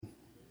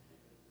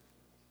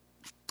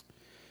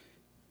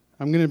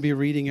I'm going to be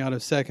reading out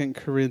of 2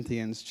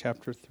 Corinthians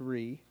chapter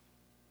 3.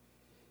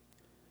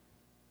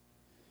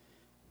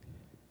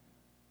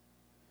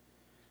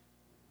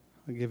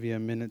 I'll give you a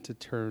minute to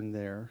turn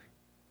there.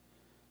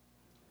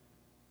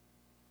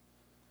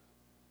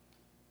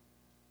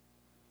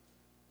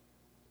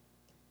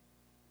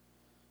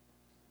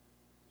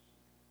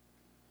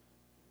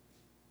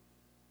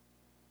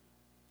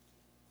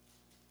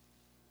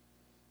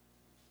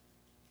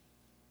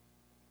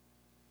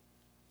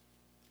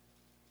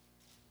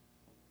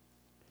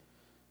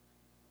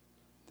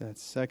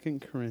 That's 2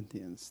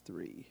 Corinthians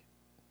 3.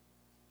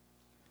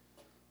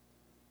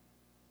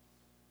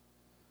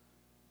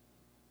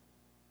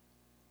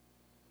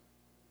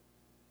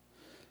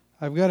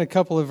 I've got a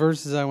couple of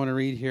verses I want to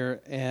read here,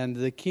 and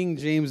the King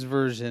James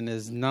Version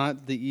is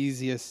not the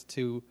easiest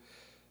to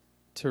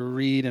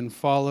read and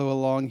follow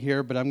along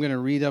here, but I'm going to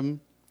read them,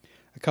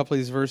 a couple of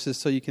these verses,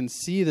 so you can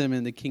see them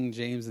in the King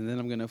James, and then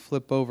I'm going to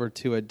flip over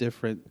to a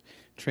different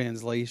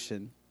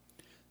translation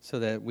so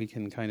that we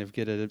can kind of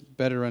get a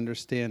better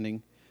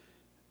understanding.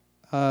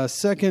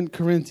 2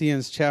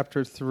 Corinthians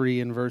chapter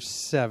 3 and verse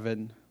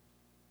 7.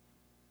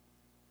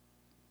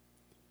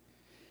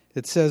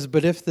 It says,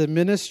 "But if the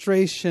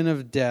ministration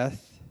of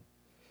death,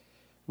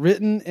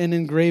 written and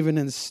engraven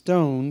in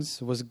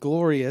stones, was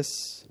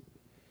glorious,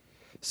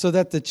 so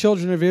that the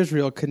children of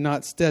Israel could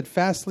not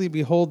steadfastly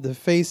behold the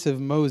face of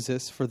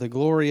Moses for the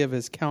glory of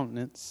his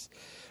countenance,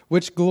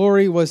 which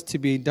glory was to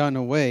be done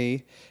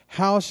away,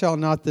 how shall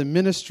not the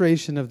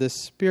ministration of the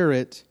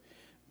Spirit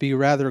be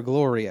rather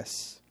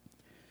glorious?"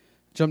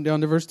 Jump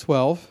down to verse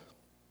 12.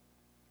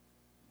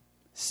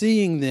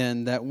 "Seeing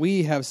then that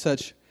we have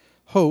such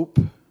hope,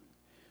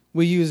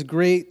 we use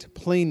great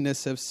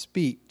plainness of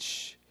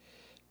speech."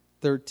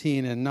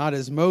 13, "And not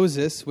as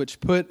Moses, which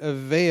put a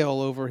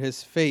veil over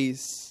his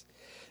face,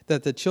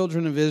 that the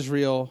children of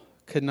Israel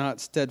could not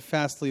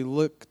steadfastly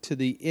look to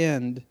the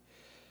end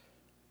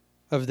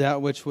of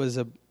that which was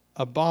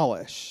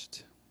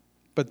abolished,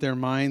 but their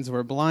minds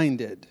were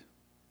blinded."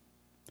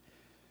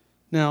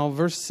 Now,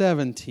 verse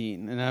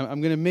 17, and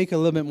I'm going to make a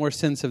little bit more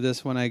sense of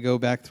this when I go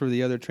back through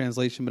the other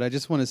translation, but I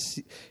just want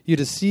you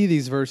to see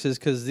these verses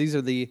because these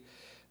are the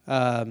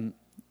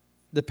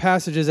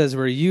passages as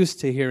we're used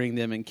to hearing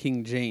them in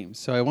King James.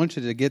 So I want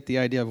you to get the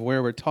idea of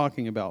where we're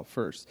talking about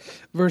first.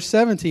 Verse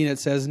 17, it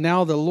says,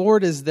 "Now the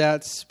Lord is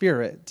that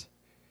Spirit,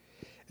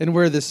 and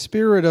where the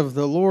Spirit of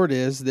the Lord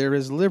is, there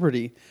is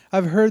liberty."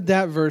 I've heard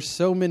that verse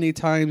so many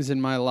times in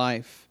my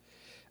life.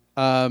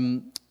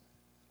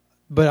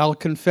 But I'll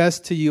confess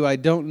to you, I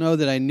don't know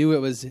that I knew it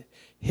was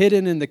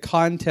hidden in the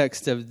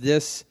context of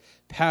this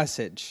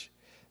passage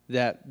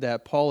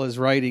that Paul is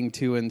writing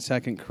to in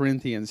 2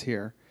 Corinthians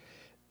here.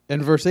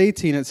 In verse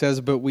 18 it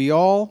says, "But we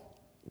all,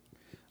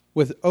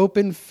 with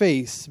open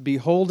face,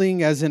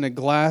 beholding as in a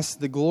glass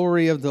the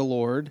glory of the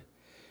Lord,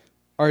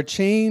 are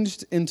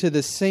changed into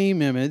the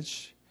same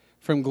image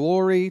from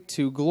glory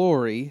to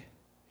glory,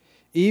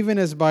 even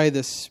as by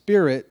the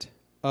Spirit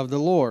of the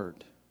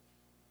Lord."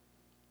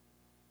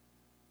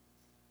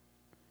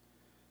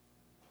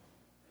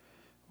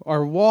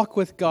 Our walk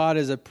with God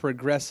is a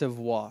progressive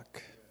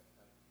walk.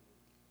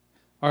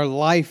 Our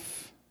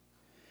life,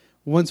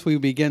 once we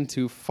begin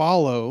to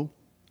follow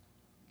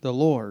the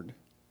Lord,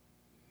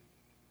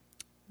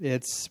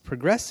 it's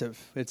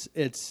progressive.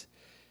 It's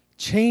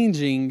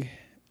changing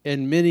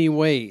in many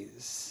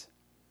ways.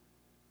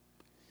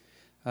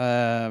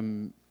 I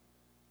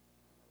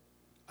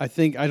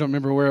don't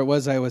remember where it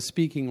was I was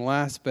speaking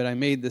last, but I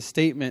made the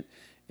statement,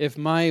 if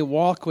my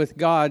walk with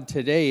God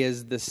today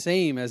is the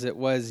same as it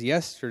was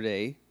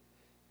yesterday,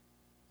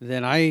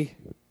 then I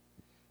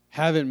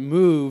haven't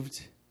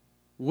moved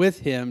with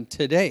Him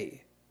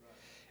today.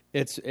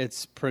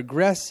 It's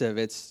progressive.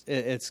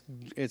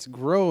 It's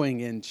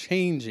growing and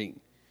changing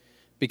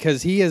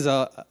because He is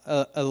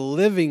a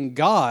living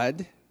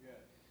God.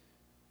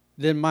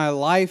 Then my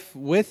life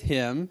with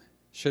Him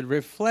should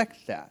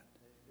reflect that.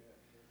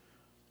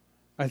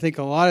 I think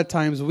a lot of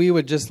times we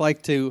would just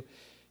like to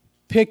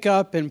pick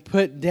up and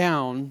put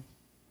down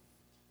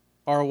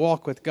our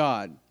walk with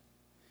God.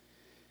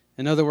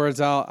 In other words,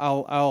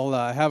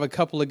 I'll have a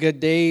couple of good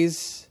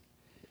days,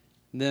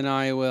 then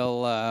I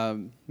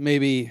will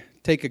maybe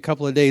take a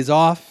couple of days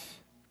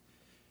off,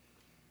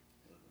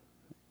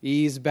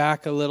 ease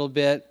back a little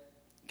bit,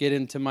 get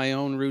into my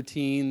own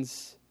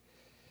routines,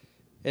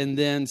 and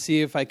then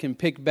see if I can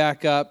pick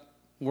back up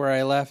where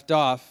I left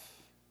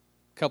off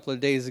a couple of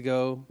days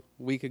ago,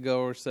 a week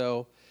ago or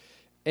so.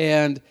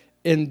 And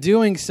in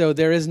doing so,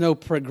 there is no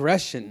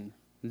progression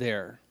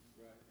there.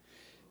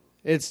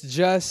 It's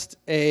just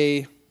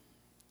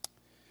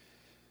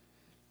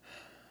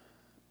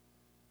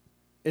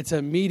it's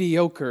a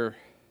mediocre,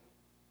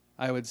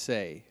 I would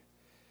say,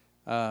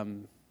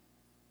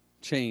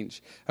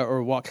 change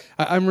or walk.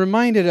 I'm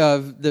reminded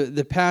of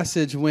the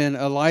passage when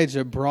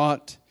Elijah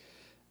brought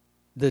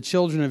the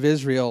children of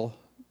Israel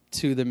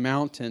to the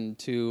mountain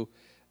to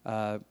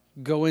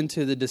go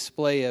into the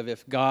display of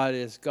if God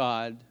is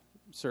God,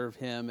 serve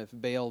Him. If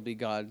Baal be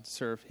God,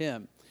 serve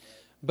Him.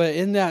 But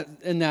in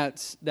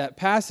that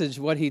passage,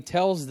 what he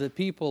tells the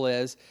people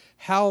is,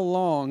 how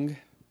long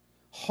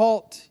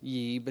halt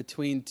ye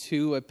between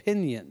two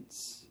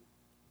opinions?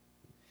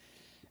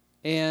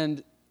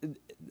 And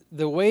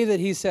the way that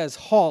he says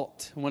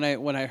halt, when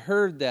I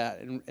heard that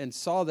and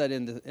saw that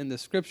in the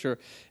scripture,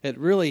 it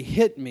really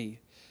hit me,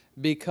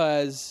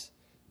 because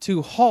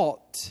to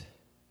halt,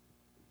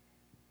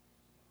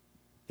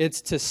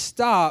 it's to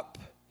stop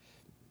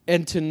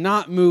and to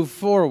not move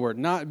forward,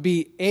 not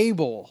be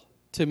able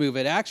to move.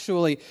 It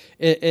actually,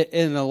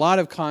 in a lot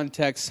of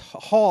contexts,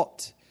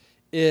 halt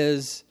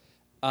is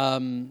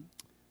a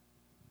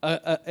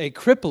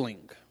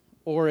crippling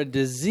or a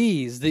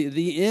disease.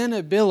 The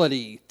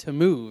inability to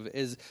move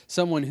is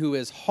someone who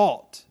is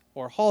halt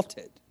or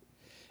halted.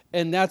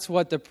 And that's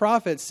what the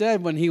prophet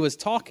said when he was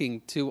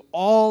talking to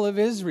all of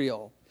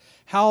Israel.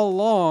 How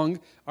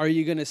long are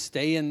you going to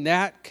stay in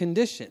that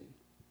condition?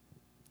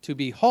 To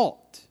be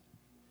halt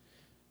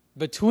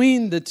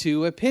between the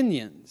two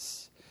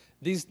opinions.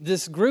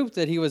 This group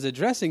that he was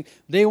addressing,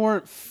 they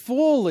weren't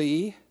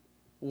fully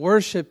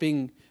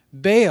worshiping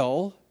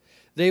Baal.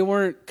 They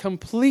weren't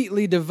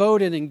completely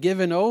devoted and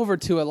given over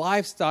to a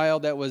lifestyle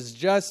that was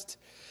just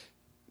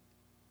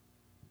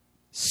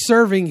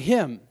serving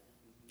him.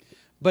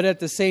 But at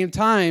the same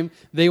time,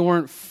 they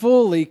weren't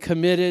fully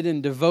committed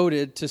and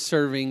devoted to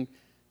serving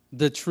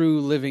the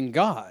true living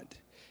God.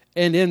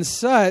 And in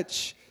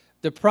such,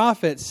 the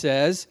prophet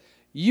says,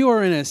 you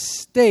are in a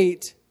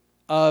state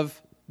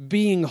of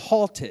being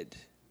halted.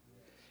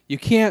 You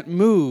can't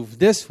move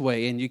this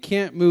way and you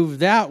can't move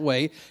that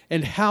way.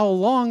 And how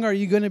long are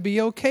you going to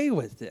be okay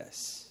with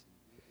this?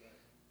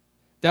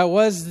 That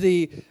was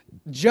the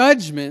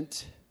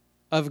judgment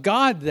of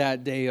God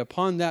that day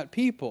upon that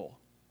people.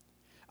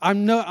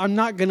 I'm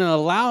not going to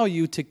allow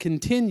you to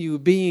continue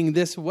being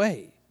this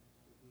way.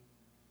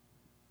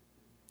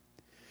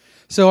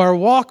 So our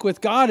walk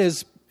with God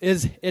is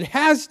it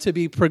has to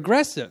be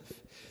progressive.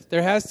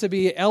 There has to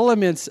be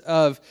elements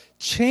of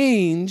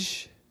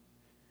change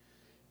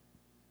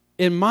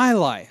in my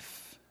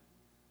life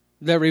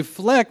that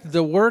reflect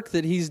the work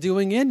that he's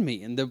doing in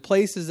me and the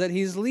places that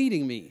he's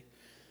leading me.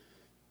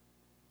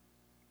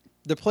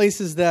 The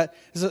places that...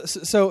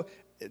 So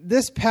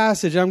this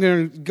passage, I'm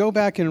going to go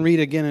back and read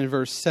again in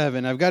verse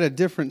 7. I've got a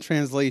different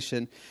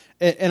translation.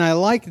 And I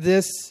like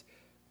this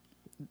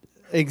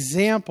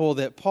example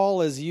that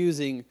Paul is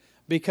using,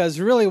 because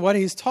really what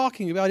he's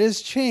talking about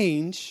is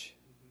change.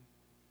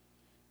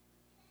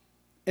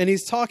 And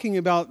he's talking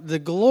about the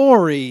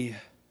glory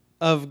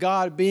of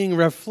God being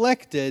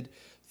reflected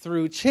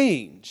through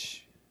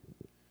change.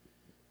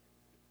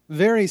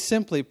 Very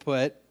simply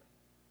put,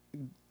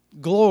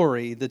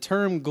 glory, the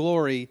term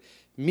glory,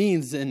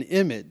 means an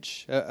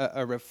image,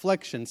 a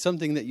reflection,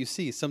 something that you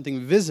see,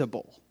 something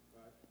visible.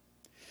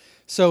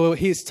 So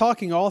he's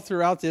talking all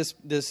throughout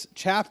this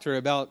chapter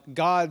about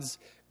God's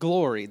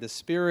glory, the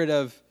spirit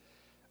of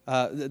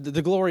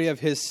the glory of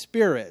his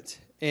spirit,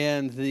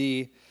 and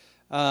the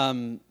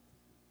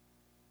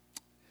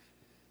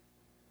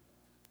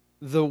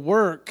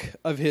work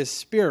of his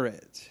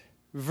spirit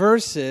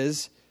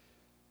versus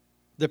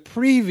the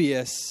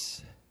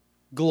previous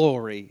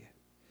glory,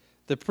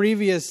 the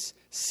previous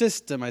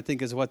system, I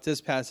think is what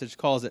this passage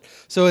calls it.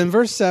 So in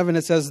verse 7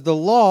 it says, the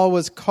law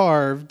was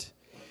carved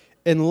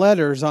in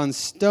letters on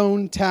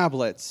stone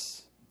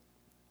tablets,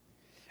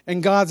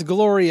 and God's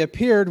glory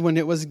appeared when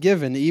it was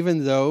given.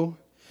 Even though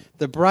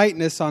the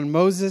brightness on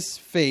Moses'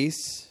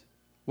 face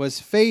was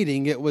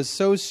fading, it was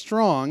so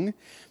strong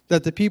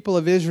that the people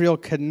of Israel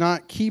could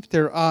not keep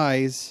their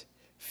eyes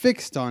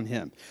fixed on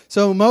him.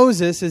 So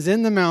Moses is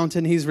in the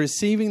mountain, he's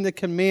receiving the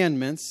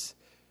commandments.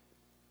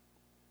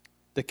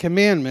 The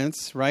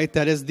commandments, right?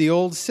 That is the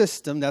old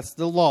system. That's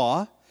the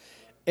law.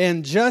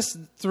 And just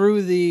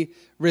through the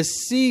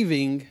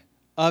receiving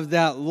of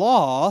that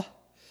law,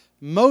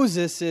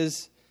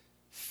 Moses'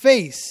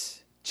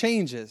 face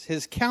changes.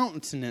 His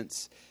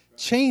countenance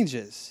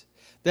changes.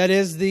 That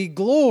is the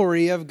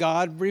glory of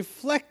God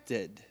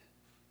reflected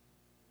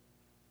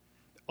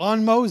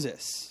on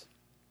Moses.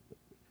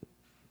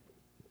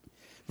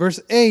 Verse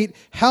 8,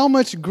 how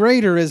much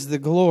greater is the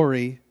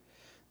glory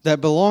that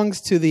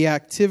belongs to the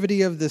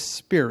activity of the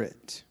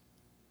Spirit.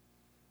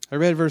 I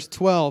read verse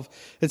 12.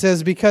 It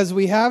says, because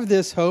we have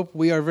this hope,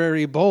 we are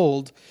very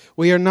bold.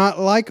 We are not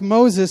like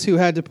Moses, who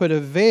had to put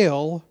a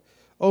veil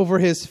over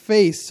his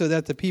face so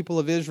that the people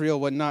of Israel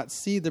would not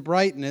see the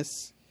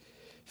brightness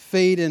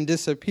fade and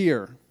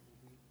disappear.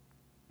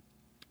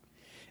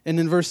 And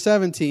in verse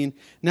 17,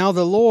 now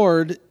the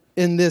Lord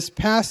in this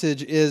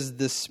passage is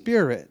the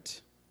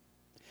Spirit.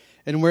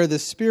 And where the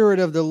Spirit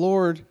of the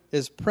Lord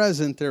is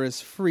present, there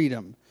is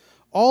freedom.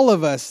 All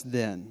of us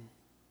then,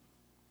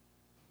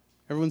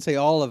 everyone say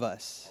all of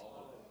us.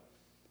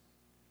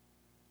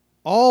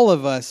 All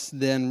of us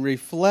then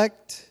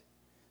reflect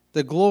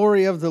the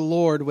glory of the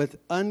Lord with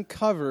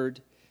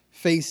uncovered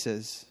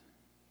faces.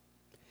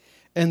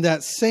 And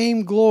that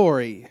same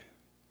glory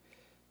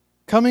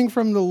coming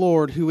from the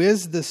Lord, who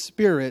is the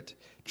Spirit,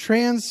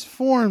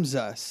 transforms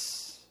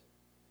us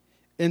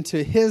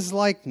into his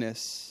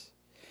likeness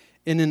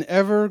in an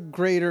ever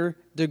greater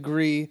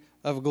degree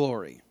of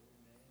glory.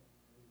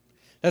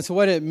 That's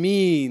what it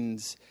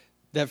means,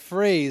 that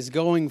phrase,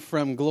 going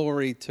from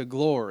glory to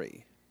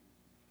glory.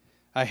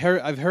 I've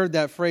heard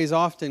that phrase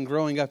often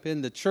growing up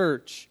in the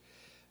church,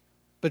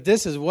 but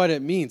this is what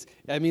it means.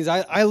 It means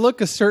I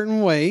look a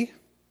certain way,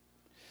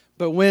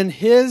 but when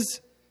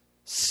His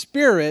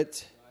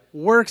Spirit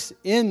works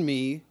in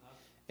me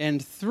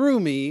and through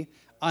me,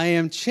 I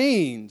am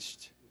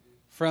changed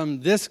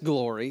from this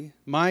glory,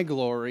 my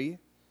glory,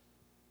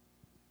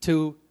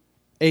 to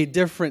a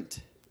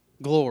different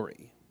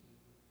glory.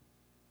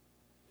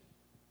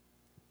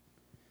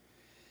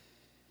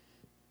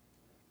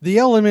 The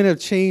element of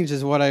change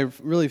is what I've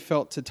really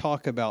felt to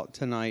talk about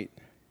tonight.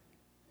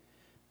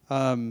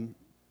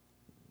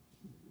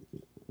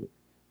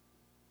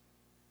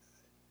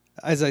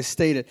 As I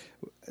stated,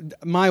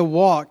 my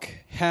walk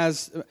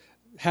has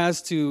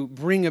to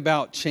bring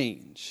about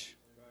change.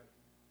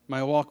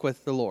 My walk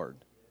with the Lord.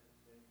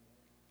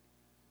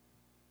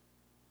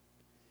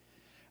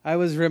 I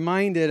was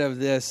reminded of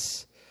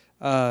this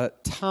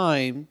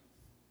time.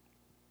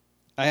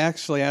 I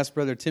actually asked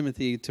Brother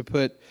Timothy to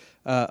put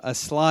a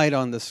slide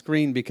on the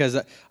screen because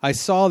I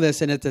saw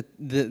this, and at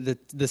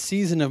the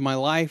season of my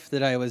life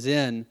that I was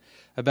in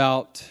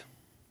about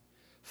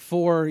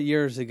 4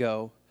 years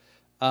ago,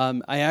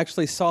 I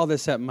actually saw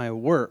this at my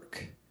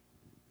work.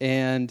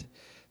 And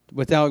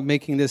without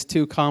making this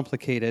too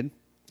complicated,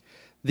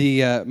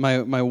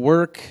 my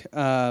work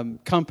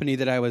company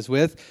that I was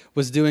with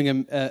was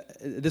doing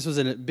this was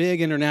a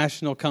big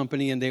international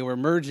company, and they were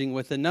merging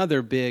with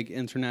another big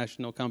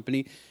international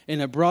company,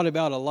 and it brought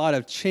about a lot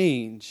of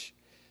change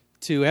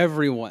to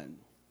everyone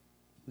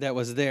that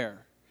was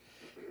there.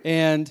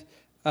 And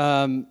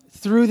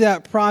through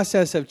that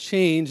process of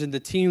change and the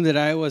team that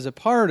I was a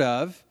part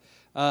of,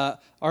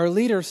 our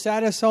leader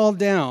sat us all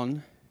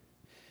down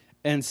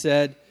and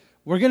said,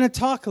 we're going to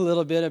talk a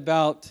little bit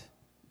about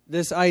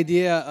this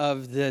idea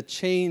of the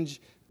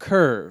change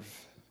curve.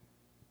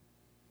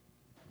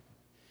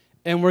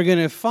 And we're going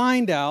to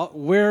find out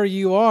where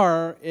you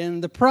are in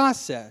the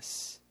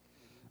process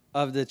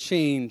of the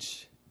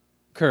change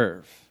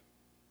curve.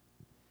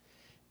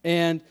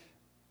 And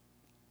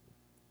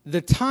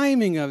the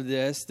timing of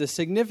this, the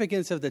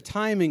significance of the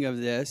timing of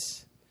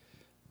this,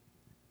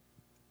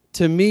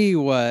 to me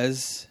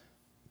was,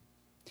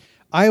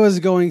 I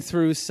was going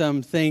through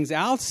some things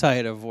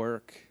outside of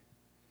work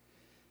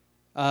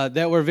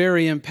that were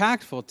very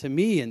impactful to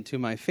me and to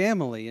my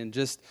family, and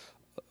just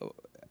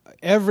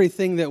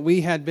everything that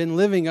we had been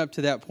living up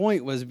to that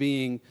point was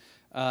being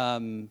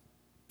turned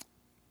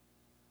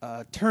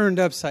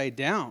upside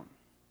down.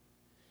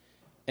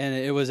 And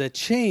it was a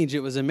change. It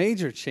was a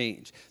major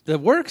change. The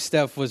work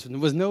stuff was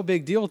no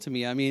big deal to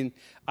me. I mean,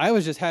 I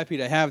was just happy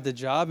to have the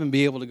job and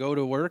be able to go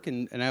to work,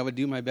 and I would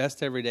do my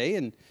best every day,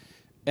 and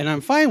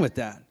I'm fine with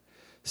that.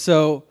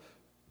 So,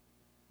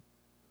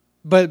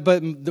 but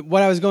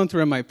what I was going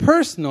through in my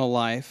personal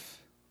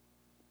life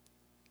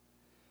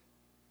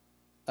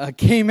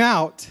came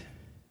out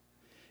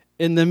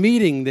in the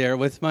meeting there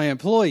with my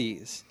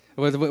employees,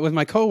 with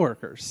my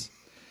coworkers.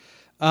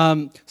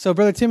 So,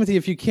 Brother Timothy,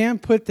 if you can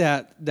put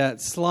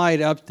that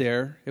slide up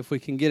there, if we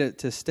can get it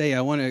to stay,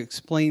 I want to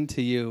explain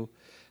to you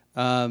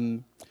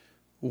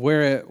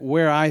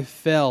where I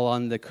fell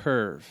on the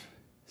curve.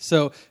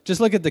 So, just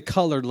look at the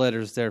colored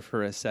letters there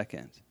for a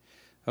second,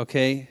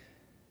 okay?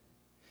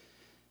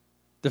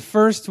 The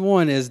first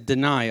one is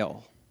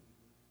denial.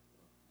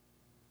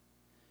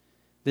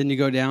 Then you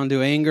go down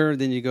to anger,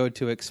 then you go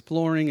to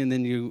exploring, and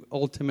then you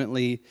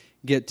ultimately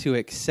get to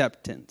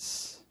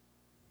acceptance.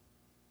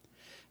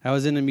 I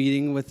was in a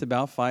meeting with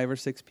about 5 or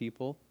 6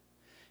 people,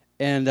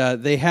 and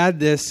they had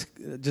this,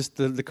 just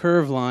the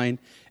curve line,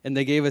 and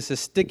they gave us a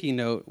sticky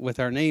note with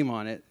our name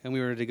on it, and we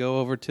were to go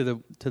over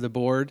to the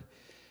board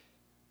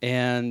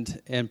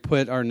and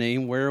put our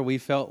name where we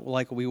felt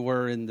like we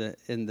were in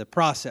the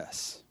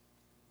process.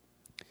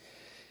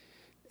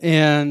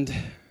 And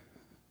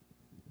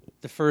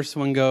the first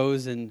one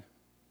goes, and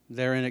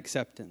they're in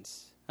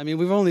acceptance. I mean,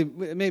 we've only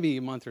maybe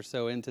a month or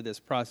so into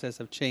this process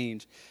of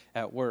change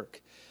at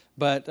work.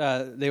 But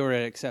they were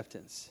at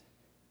acceptance.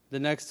 The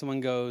next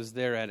one goes,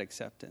 they're at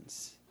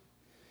acceptance.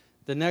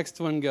 The next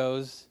one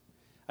goes,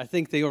 I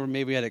think they were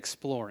maybe at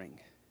exploring.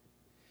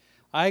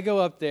 I go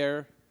up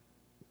there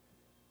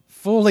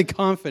fully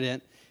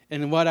confident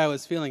in what I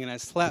was feeling, and I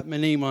slapped my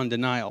name on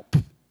denial.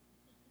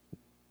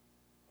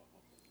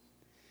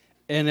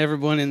 And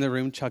everyone in the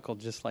room chuckled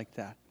just like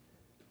that.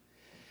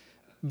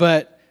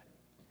 But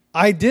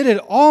I did it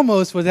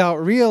almost without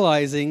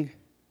realizing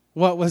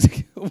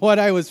what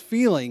I was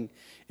feeling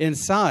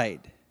inside.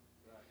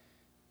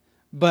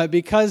 But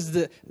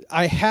because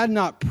I had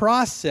not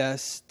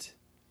processed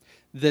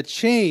the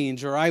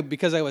change,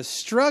 because I was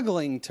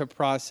struggling to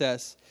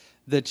process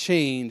the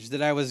change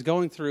that I was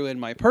going through in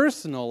my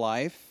personal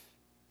life,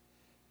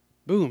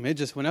 boom, it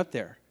just went up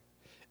there.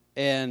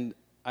 And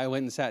I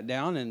went and sat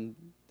down, and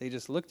they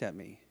just looked at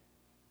me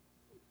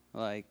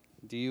like,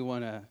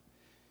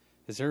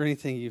 is there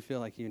anything you feel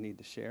like you need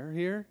to share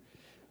here?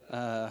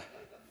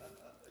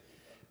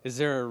 Is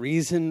there a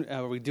reason?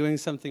 Are we doing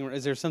something?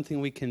 Is there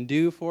something we can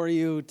do for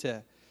you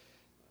to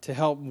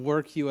help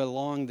work you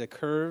along the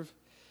curve?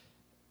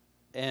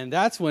 And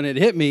that's when it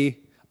hit me.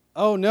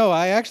 Oh, no,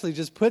 I actually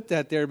just put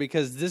that there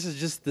because this is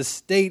just the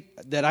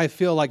state that I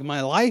feel like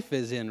my life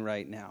is in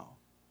right now.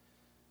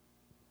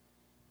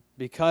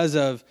 Because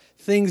of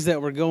things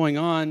that were going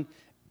on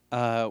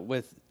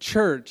with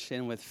church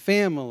and with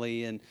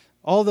family and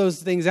all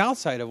those things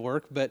outside of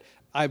work, but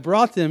I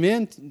brought them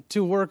in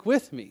to work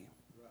with me.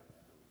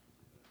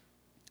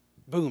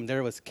 Boom,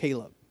 there was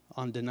Caleb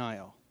on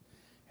denial.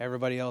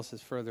 Everybody else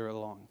is further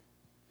along.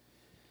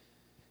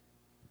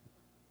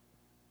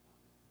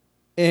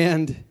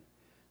 And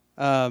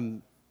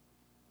I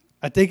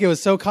think it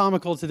was so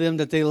comical to them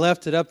that they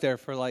left it up there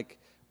for like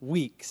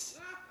weeks.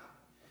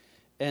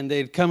 And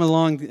they'd come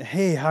along,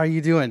 hey, how are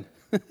you doing?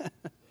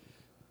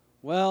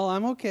 Well,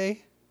 I'm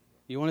okay.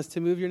 You want us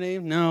to move your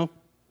name? No,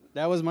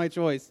 that was my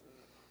choice.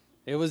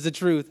 It was the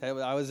truth. I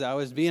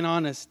was being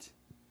honest.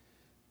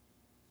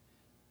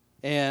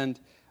 And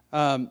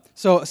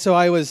so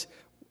I was,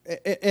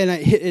 and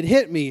it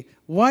hit me.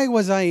 Why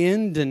was I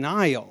in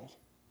denial?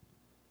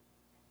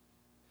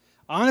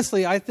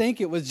 Honestly, I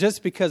think it was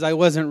just because I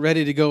wasn't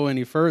ready to go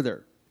any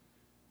further.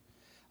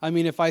 I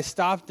mean, if I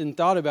stopped and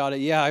thought about it,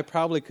 yeah, I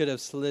probably could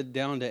have slid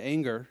down to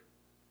anger,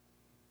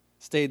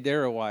 stayed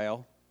there a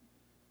while.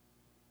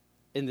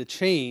 In the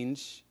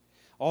change,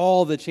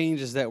 all the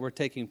changes that were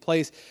taking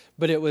place,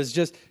 but it was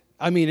just,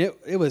 I mean,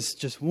 it was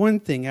just one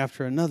thing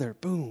after another,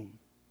 boom,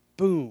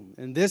 boom,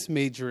 and this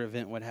major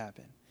event would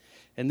happen,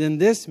 and then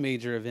this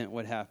major event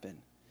would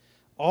happen,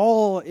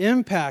 all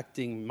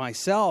impacting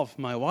myself,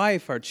 my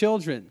wife, our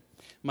children,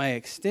 my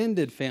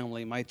extended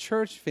family, my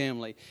church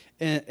family,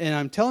 and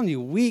I'm telling you,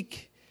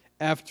 week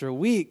after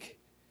week,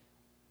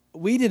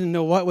 we didn't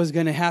know what was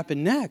going to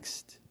happen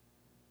next.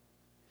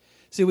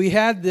 See, we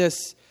had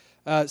this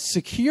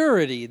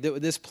security,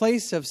 this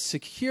place of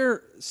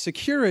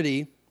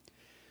security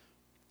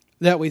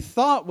that we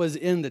thought was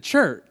in the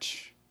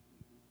church.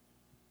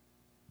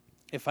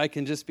 If I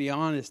can just be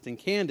honest and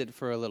candid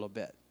for a little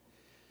bit.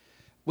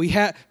 We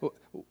had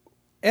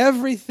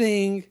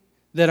everything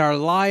that our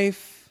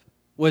life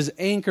was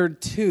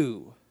anchored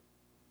to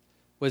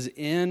was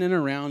in and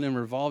around and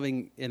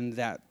revolving in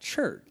that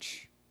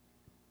church.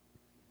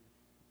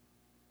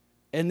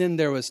 And then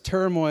there was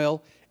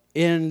turmoil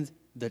in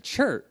the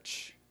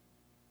church.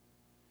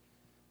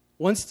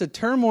 Once the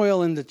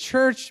turmoil in the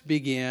church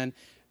began,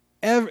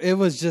 it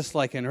was just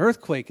like an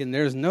earthquake, and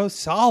there's no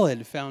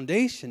solid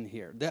foundation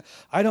here.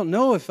 I don't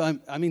know if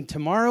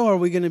tomorrow are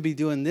we going to be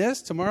doing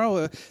this?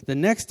 Tomorrow, the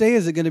next day,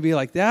 is it going to be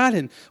like that?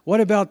 And what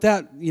about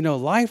that,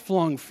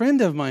 lifelong friend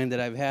of mine that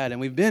I've had?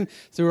 And we've been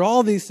through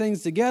all these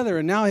things together,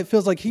 and now it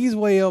feels like he's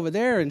way over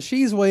there, and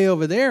she's way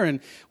over there, and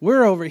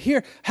we're over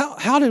here.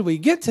 How did we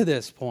get to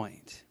this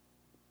point?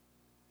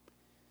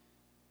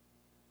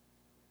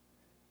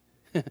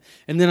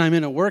 And then I'm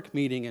in a work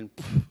meeting and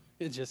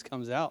it just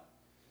comes out.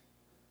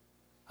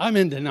 I'm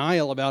in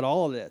denial about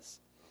all of this.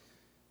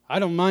 I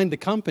don't mind the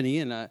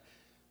company,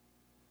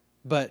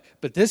 but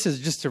this is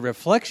just a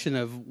reflection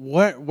of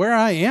where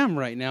I am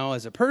right now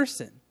as a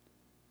person.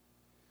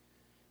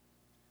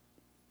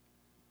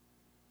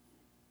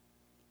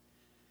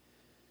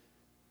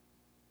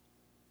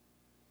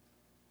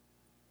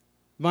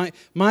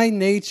 My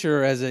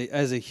nature as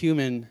a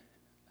human,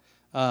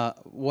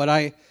 what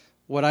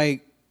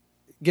I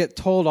get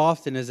told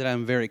often is that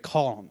I'm very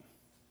calm.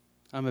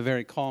 I'm a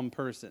very calm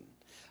person.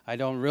 I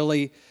don't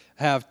really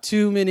have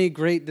too many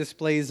great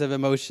displays of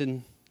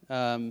emotion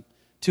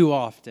too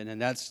often,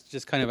 and that's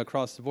just kind of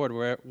across the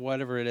board,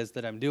 whatever it is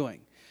that I'm doing.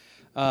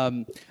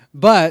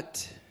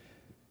 But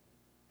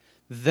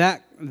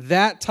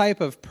that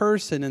type of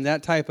person and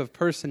that type of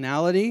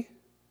personality,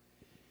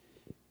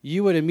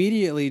 you would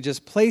immediately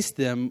just place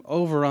them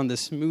over on the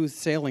smooth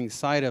sailing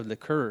side of the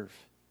curve.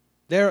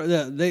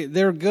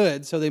 They're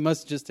good, so they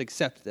must just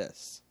accept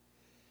this.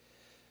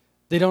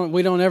 We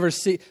don't ever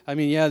see. I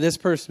mean, yeah, this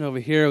person over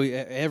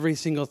here. Every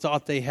single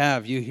thought they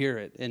have, you hear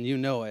it and you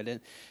know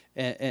it,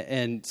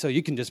 and so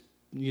you can just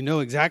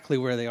exactly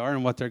where they are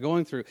and what they're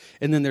going through.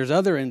 And then there's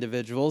other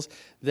individuals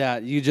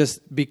that you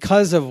just,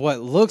 because of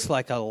what looks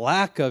like a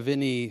lack of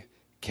any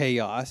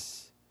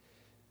chaos,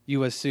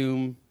 you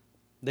assume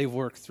they've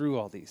worked through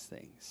all these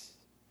things.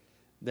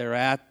 They're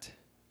at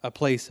a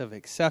place of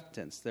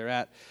acceptance. They're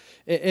at.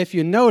 If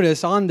you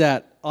notice on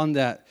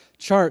that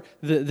chart,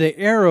 the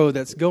arrow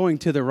that's going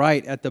to the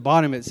right at the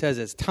bottom, it says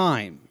it's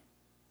time.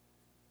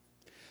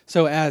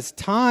 So as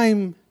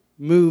time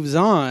moves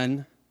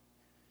on,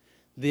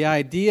 the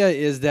idea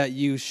is that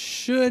you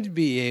should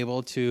be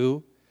able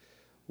to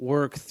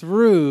work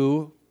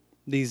through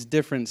these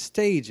different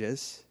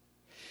stages.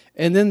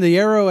 And then the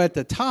arrow at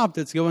the top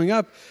that's going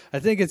up, I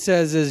think it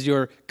says is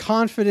your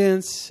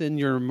confidence and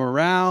your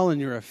morale and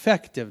your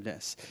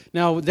effectiveness.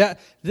 Now,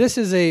 this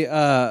is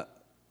I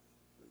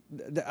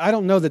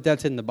don't know that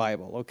that's in the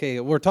Bible, okay?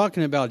 We're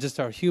talking about just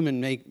our human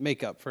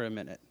makeup for a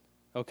minute,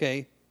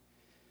 okay?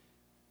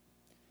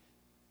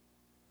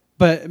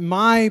 But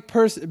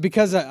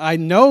because I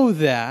know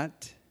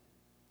that,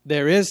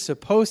 There is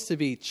supposed to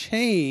be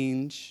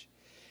change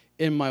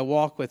in my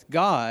walk with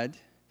God.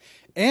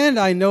 And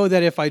I know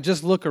that if I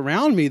just look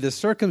around me, the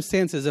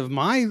circumstances of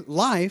my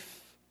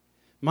life,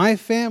 my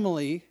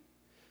family,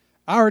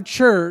 our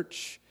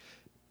church,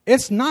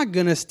 it's not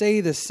going to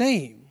stay the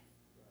same.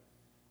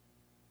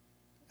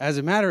 As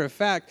a matter of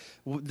fact,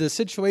 the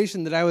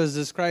situation that I was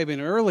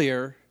describing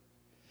earlier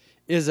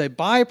is a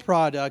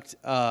byproduct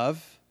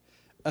of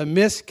a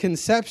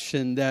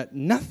misconception that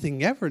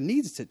nothing ever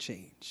needs to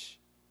change.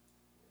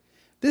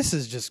 This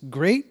is just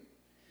great.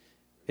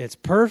 It's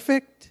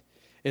perfect.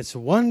 It's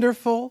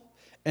wonderful.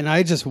 And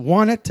I just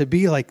want it to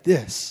be like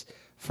this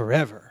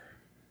forever.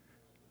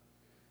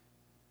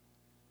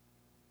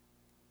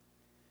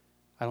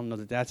 I don't know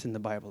that that's in the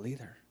Bible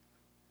either.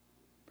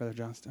 Brother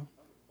Johnstone?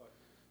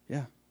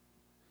 Yeah.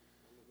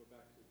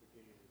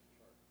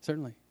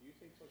 Certainly.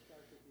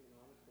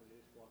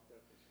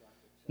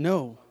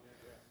 No.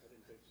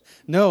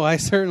 No, I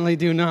certainly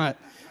do not.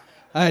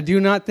 I do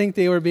not think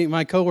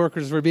my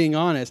coworkers were being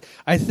honest.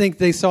 I think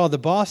they saw the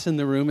boss in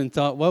the room and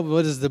thought, what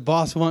does the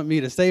boss want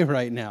me to say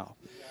right now?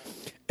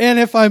 And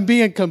if I'm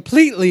being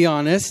completely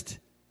honest,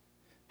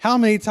 how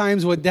many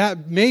times would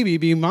that maybe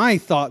be my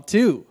thought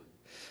too?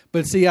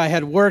 But see, I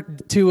had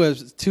worked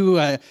to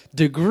a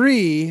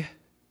degree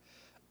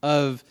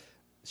of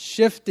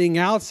shifting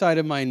outside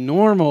of my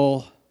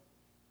normal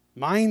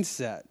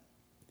mindset.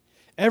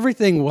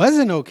 Everything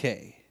wasn't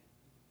okay.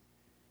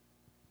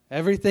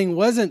 Everything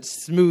wasn't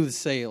smooth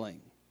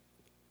sailing.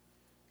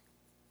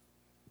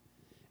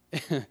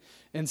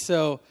 And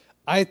so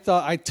I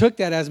took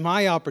that as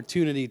my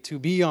opportunity to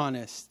be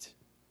honest.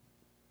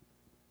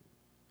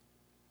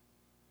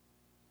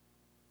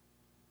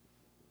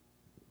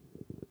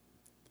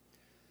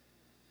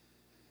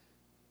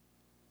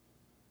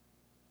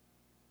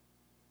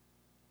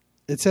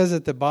 It says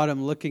at the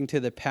bottom, looking to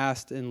the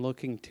past and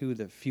looking to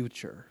the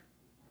future.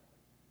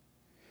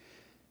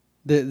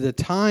 The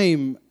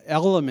time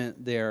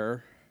element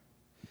there,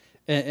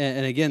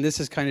 and again, this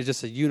is kind of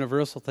just a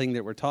universal thing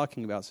that we're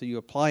talking about, so you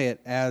apply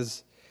it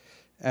as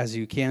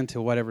you can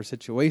to whatever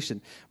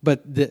situation.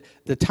 But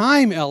the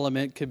time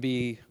element could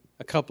be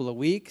a couple of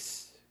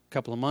weeks, a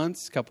couple of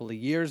months, a couple of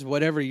years,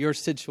 whatever your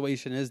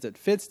situation is that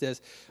fits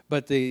this.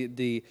 But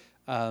the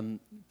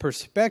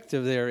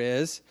perspective there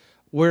is,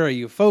 where are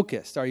you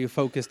focused? Are you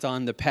focused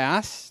on the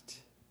past,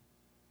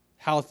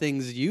 how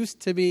things used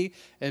to be,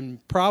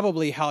 and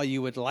probably how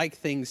you would like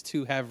things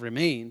to have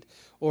remained?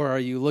 Or are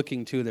you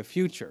looking to the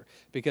future?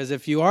 Because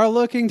if you are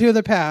looking to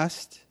the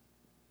past,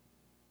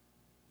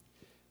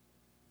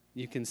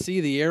 you can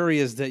see the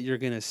areas that you're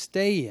going to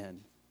stay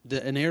in.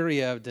 An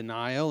area of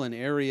denial, an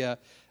area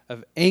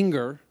of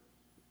anger.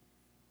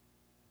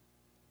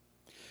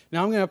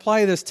 Now I'm going to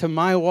apply this to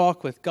my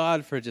walk with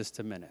God for just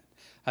a minute.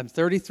 I'm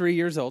 34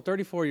 years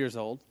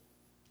old,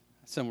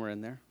 somewhere in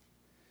there.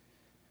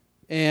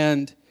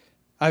 And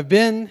I've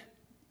been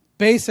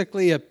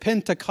basically a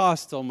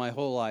Pentecostal my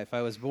whole life.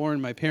 I was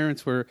born, my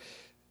parents were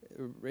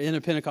in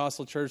a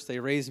Pentecostal church. They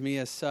raised me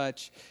as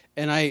such.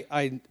 And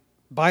I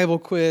Bible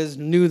quiz,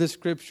 knew the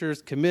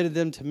scriptures, committed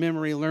them to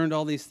memory, learned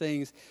all these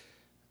things,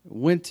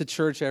 went to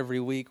church every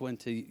week,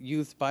 went to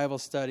youth Bible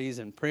studies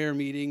and prayer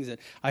meetings. And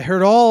I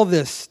heard all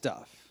this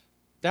stuff.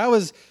 That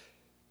was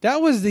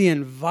the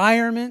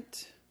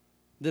environment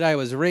that I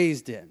was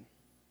raised in.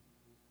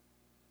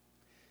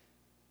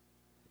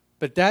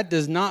 But that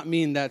does not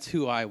mean that's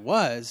who I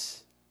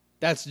was.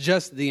 That's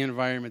just the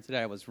environment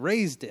that I was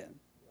raised in.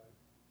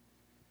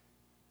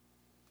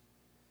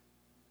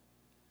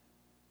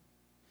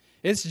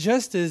 It's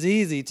just as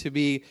easy to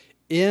be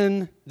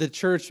in the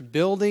church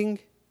building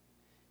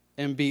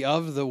and be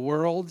of the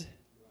world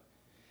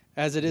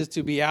as it is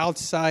to be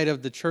outside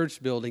of the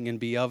church building and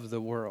be of the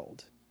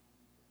world.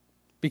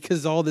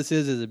 Because all this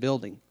is a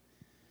building.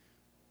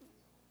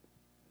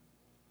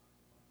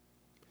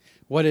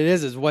 What it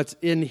is what's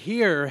in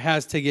here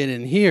has to get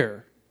in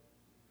here.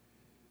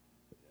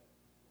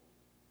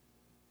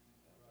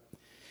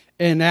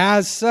 And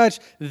as such,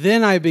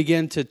 then I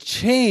begin to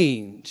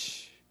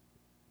change.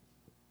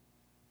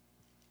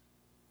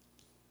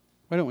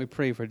 Why don't we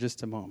pray for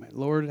just a moment?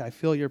 Lord, I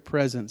feel your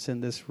presence in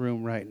this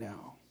room right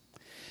now.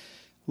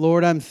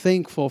 Lord, I'm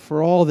thankful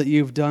for all that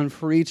you've done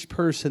for each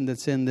person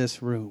that's in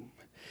this room.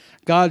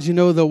 God, you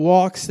know the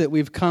walks that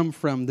we've come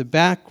from, the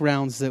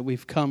backgrounds that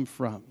we've come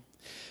from.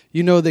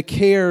 You know the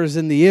cares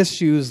and the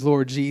issues,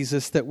 Lord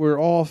Jesus, that we're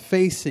all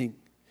facing.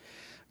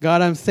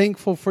 God, I'm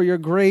thankful for your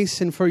grace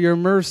and for your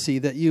mercy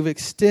that you've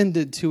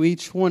extended to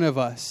each one of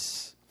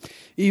us.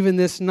 Even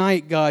this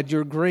night, God,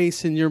 your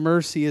grace and your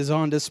mercy is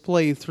on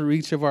display through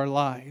each of our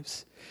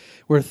lives.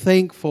 We're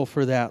thankful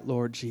for that,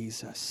 Lord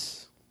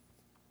Jesus.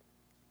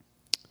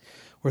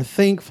 We're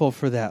thankful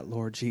for that,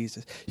 Lord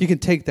Jesus. You can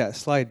take that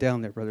slide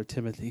down there, Brother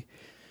Timothy.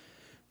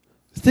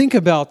 Think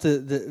about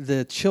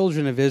the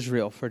children of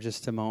Israel for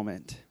just a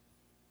moment.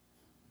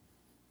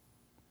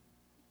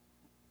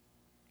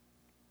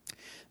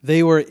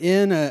 They were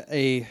in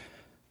a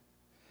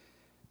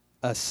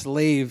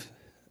slave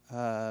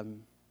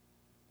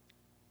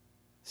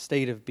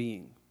state of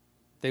being.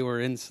 They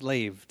were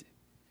enslaved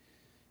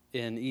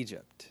in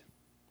Egypt.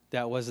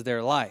 That was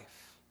their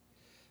life.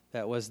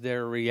 That was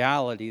their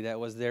reality. That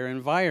was their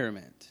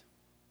environment.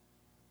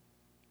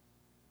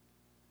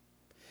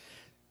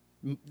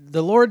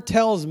 The Lord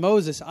tells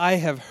Moses, I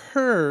have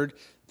heard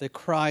the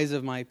cries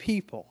of my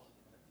people.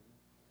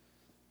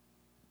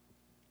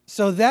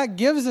 So that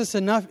gives us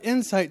enough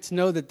insight to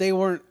know that they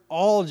weren't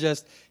all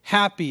just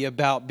happy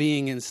about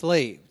being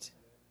enslaved.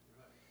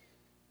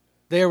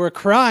 They were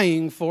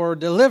crying for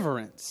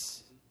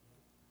deliverance.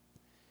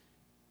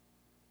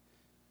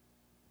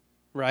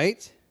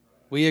 Right?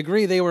 We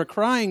agree they were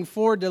crying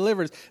for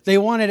deliverance. They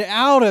wanted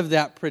out of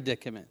that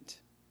predicament.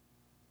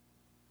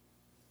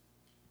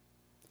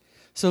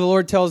 So the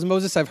Lord tells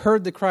Moses, I've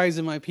heard the cries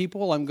of my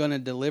people. I'm going to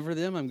deliver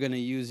them. I'm going to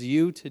use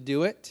you to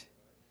do it.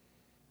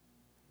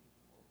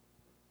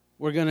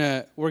 We're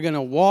going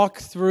to walk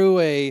through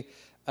a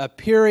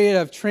period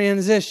of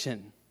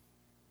transition.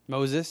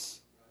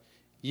 Moses,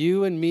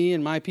 you and me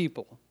and my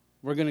people.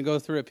 We're going to go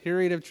through a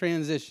period of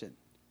transition.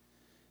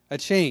 A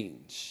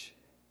change.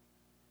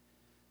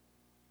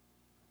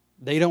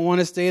 They don't want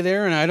to stay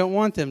there, and I don't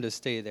want them to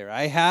stay there.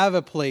 I have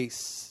a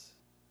place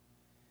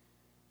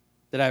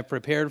that I've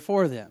prepared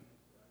for them.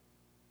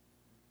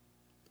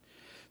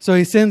 So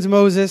he sends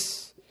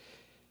Moses.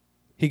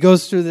 He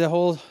goes through the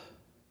whole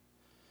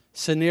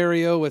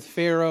scenario with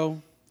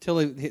Pharaoh till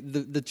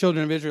the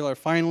children of Israel are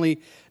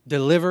finally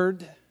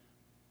delivered.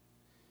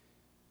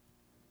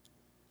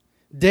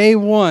 Day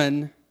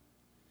one,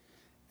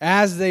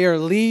 as they are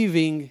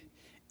leaving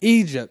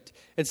Egypt,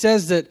 it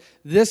says that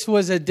this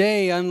was a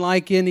day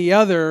unlike any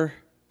other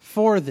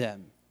for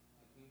them.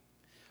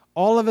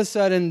 All of a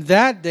sudden,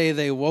 that day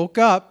they woke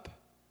up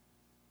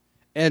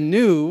and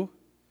knew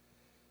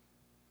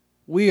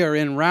we are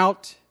en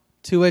route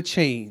to a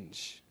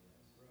change.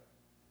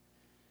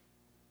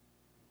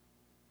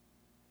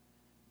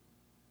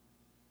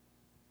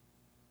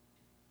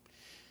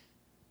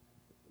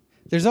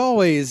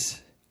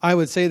 I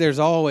would say there's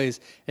always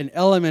an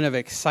element of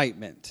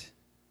excitement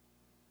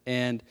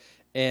and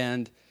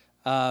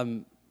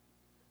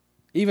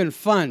even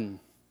fun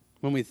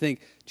when we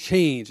think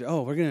change.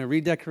 Oh, we're going to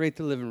redecorate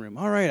the living room.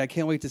 All right, I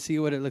can't wait to see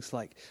what it looks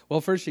like.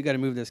 Well, first you got to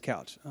move this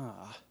couch.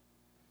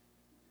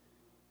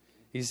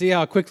 You see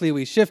how quickly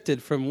we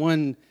shifted from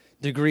one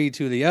degree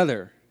to the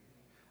other.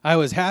 I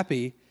was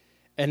happy,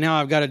 and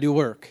now I've got to do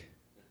work.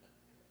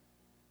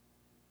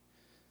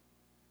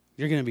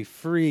 You're going to be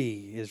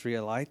free,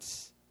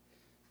 Israelites.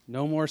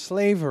 No more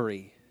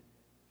slavery.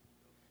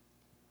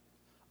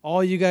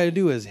 All you got to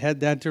do is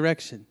head that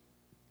direction.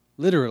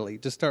 Literally,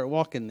 just start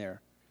walking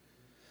there.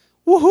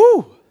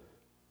 Woohoo!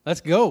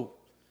 Let's go.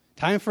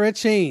 Time for a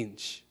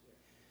change.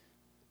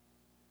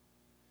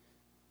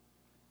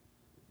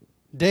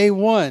 Day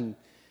one,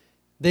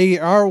 they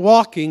are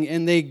walking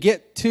and they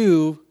get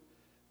to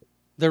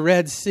the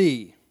Red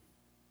Sea.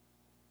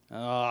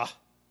 I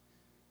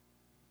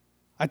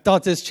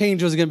thought this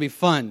change was going to be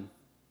fun.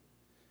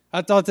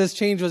 I thought this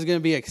change was going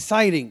to be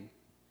exciting.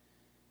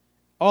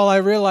 All I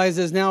realize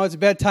is now it's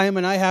bedtime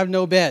and I have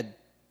no bed.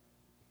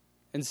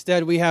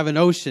 Instead, we have an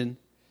ocean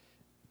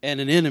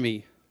and an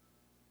enemy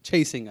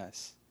chasing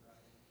us.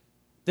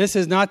 This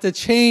is not the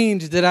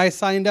change that I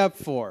signed up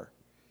for.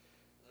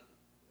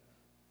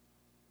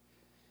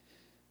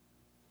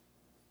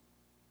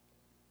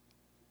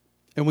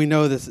 And we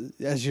know this,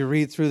 as you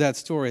read through that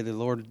story, the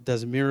Lord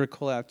does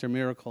miracle after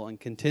miracle and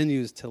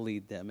continues to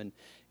lead them. And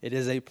it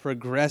is a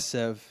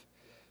progressive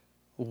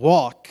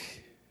walk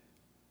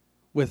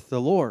with the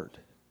Lord.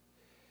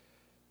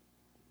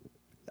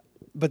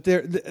 But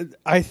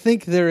I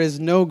think there is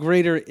no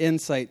greater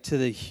insight to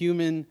the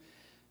human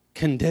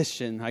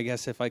condition, I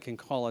guess if I can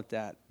call it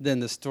that, than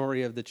the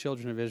story of the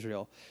children of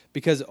Israel.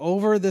 Because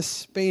over the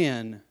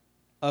span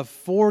of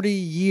 40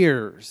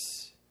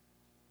 years,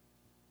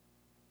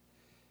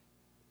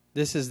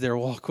 this is their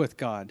walk with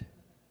God.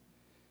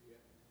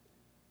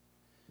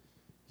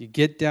 You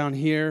get down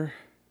here,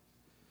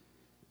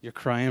 you're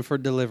crying for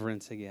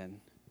deliverance again.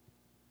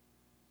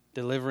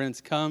 Deliverance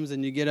comes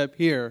and you get up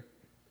here.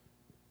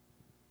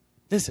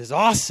 This is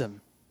awesome.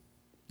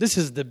 This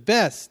is the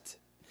best.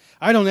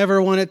 I don't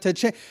ever want it to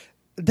change.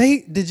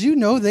 Did you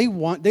know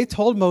they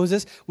told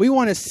Moses, we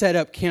want to set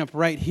up camp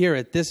right here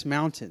at this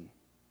mountain.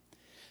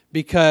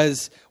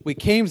 Because we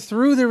came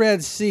through the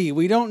Red Sea.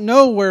 We don't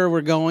know where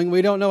we're going.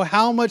 We don't know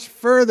how much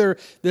further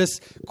this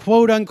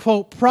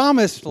quote-unquote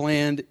promised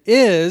land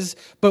is.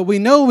 But we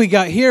know we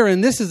got here,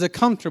 and this is a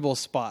comfortable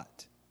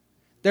spot.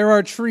 There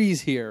are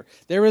trees here.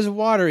 There is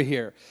water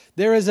here.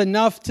 There is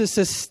enough to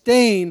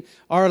sustain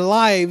our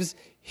lives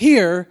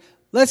here.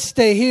 Let's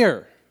stay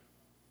here.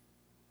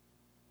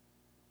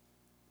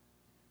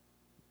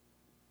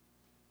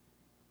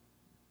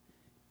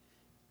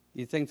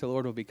 You think the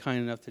Lord will be kind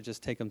enough to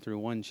just take them through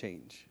one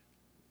change,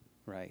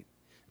 right?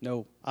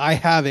 No, I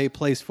have a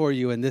place for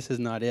you, and this is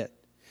not it.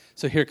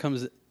 So here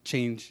comes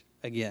change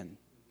again.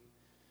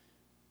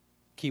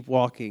 Keep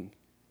walking.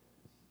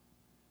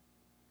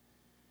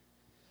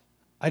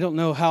 I don't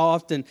know how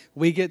often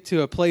we get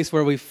to a place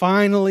where we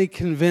finally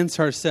convince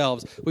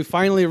ourselves. We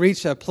finally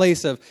reach a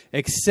place of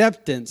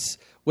acceptance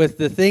with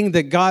the thing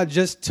that God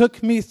just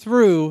took me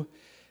through.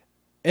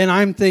 And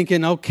I'm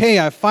thinking, okay,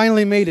 I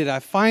finally made it. I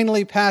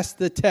finally passed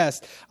the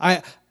test.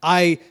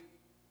 I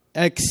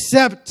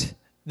accept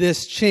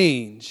this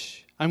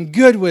change. I'm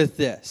good with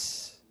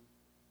this.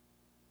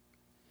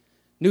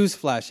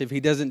 Newsflash, if he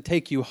doesn't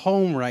take you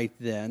home right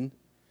then,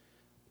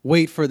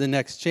 wait for the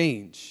next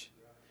change.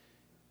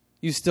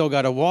 You still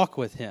got to walk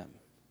with him.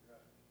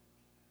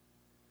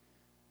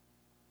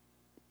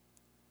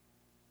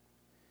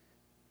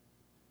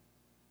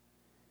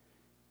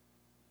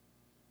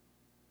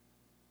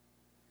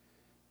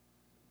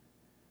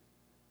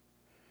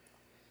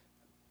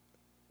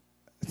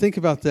 Think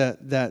about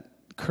that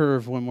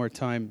curve one more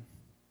time.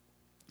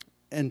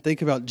 And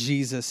think about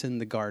Jesus in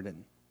the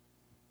garden.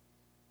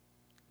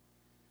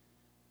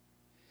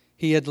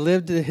 He had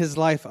lived his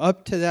life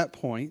up to that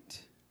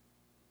point,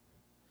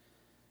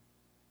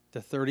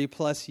 the 30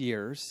 plus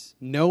years,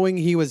 knowing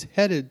he was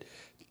headed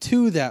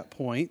to that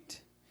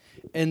point.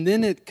 And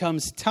then it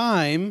comes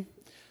time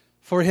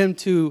for him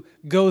to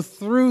go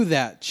through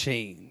that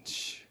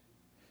change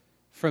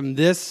from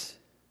this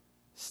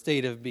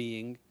state of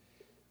being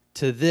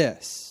to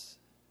this.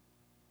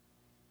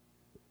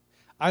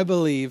 I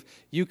believe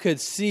you could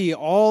see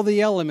all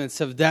the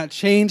elements of that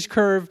change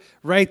curve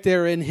right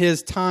there in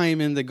his time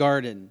in the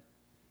garden.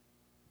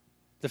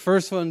 The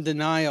first one,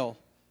 denial.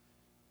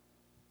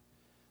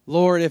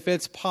 Lord, if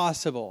it's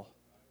possible,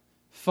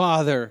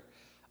 Father,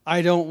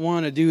 I don't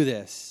want to do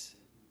this.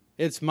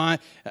 It's the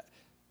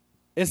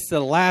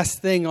last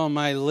thing on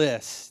my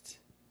list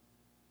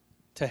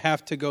to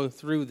have to go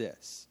through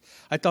this.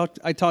 I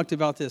talked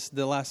about this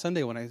the last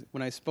Sunday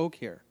when I spoke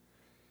here.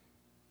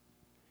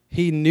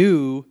 He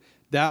knew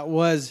that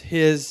was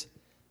his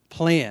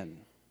plan.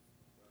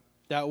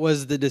 That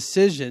was the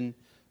decision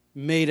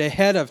made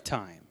ahead of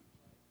time.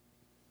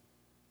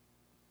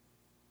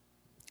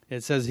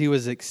 It says he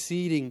was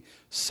exceeding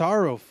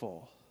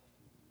sorrowful.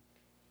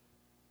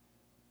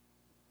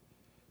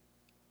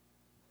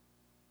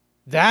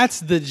 That's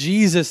the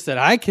Jesus that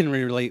I can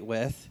relate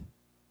with.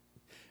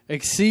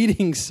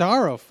 Exceeding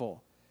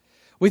sorrowful.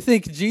 We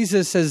think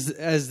Jesus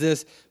as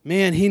this,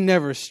 man, he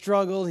never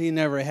struggled. He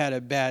never had a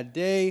bad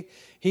day.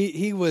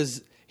 He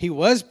was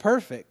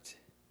perfect.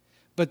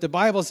 But the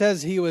Bible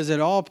says he was at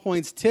all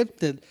points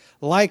tempted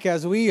like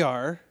as we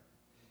are.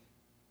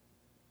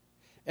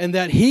 And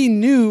that he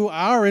knew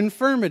our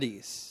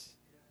infirmities.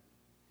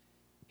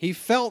 He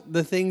felt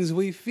the things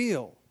we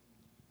feel.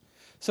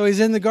 So he's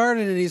in the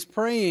garden and he's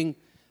praying,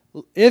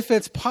 if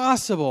it's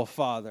possible,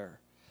 Father,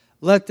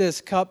 let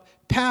this cup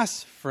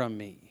pass from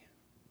me.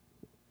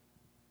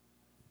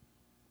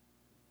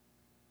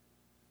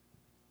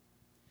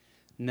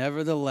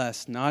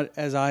 Nevertheless, not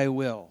as I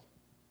will.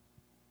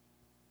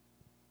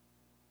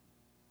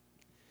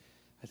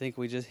 I think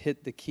we just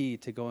hit the key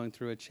to going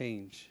through a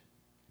change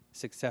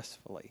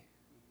successfully.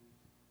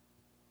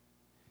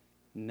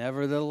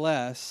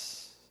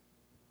 Nevertheless,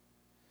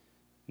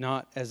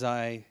 not as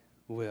I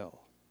will.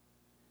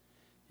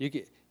 You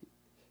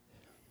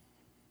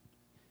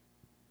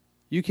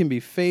can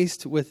be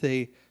faced with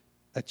a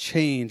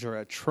change or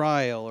a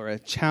trial or a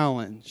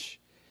challenge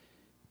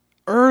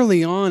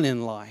early on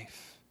in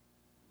life.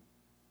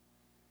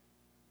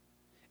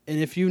 And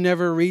if you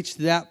never reach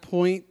that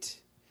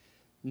point,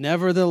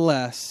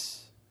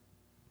 nevertheless,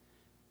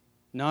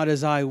 not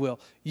as I will.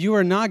 You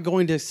are not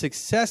going to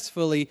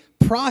successfully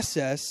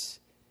process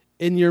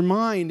in your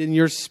mind, in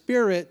your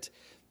spirit,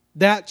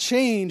 that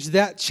change,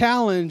 that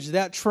challenge,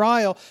 that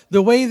trial,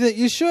 the way that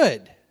you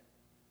should.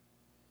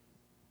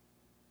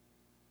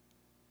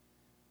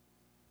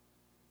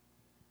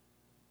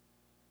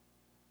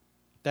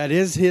 That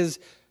is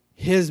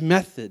his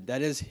method.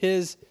 That is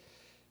his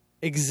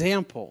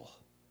example.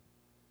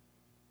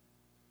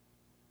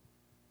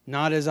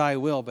 Not as I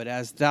will, but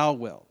as thou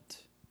wilt.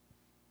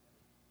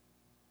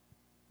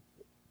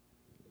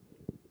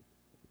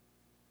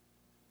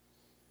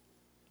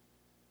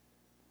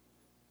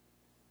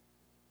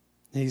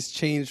 He's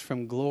changed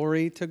from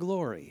glory to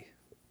glory.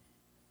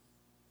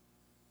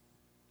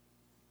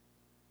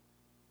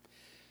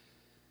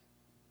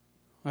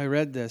 I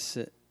read this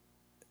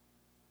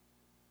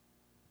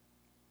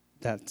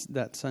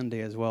that Sunday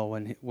as well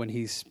when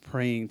he's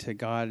praying to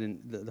God and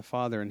the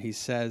Father, and he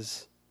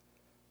says,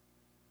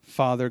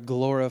 Father,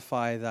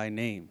 glorify thy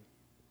name.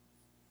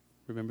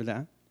 Remember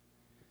that?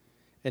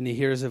 And he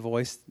hears a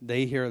voice,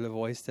 they hear the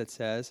voice that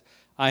says,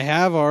 I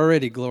have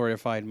already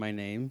glorified my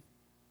name,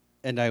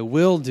 and I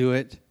will do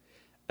it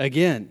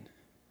again.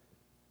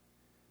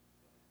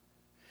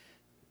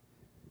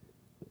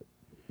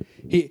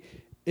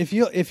 If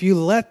you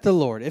let the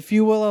Lord, if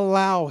you will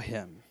allow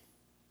him,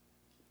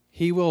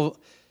 he will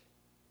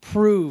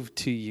prove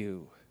to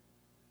you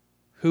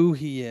who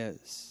he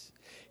is.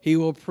 He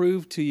will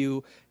prove to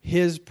you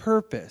his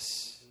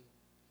purpose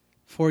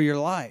for your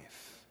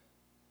life.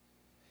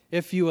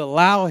 if you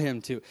allow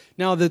him to.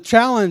 Now the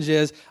challenge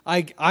is,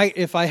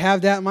 if I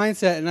have that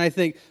mindset and I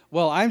think,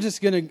 well, I'm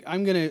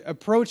gonna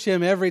approach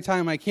him every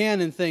time I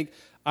can and think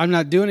I'm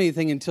not doing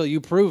anything until you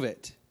prove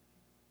it,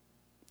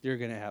 you're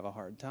gonna have a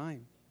hard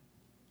time.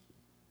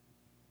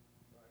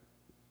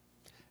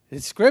 The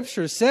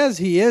Scripture says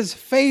he is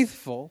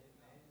faithful.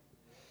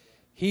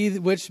 He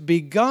which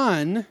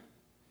begun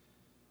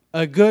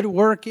a good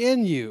work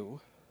in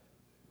you,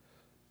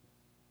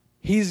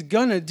 he's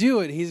gonna do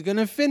it. He's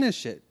gonna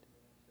finish it.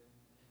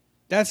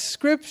 That's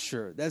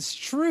Scripture. That's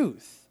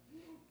truth.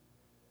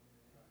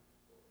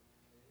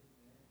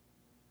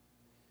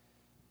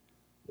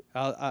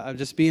 I'm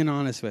just being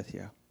honest with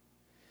you.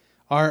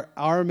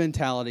 Our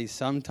mentality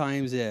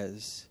sometimes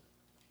is,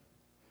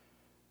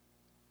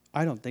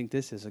 I don't think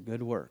this is a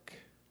good work.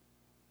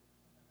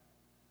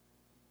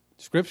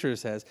 Scripture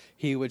says,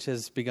 he which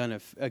has begun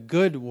a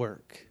good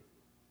work.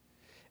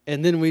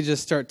 And then we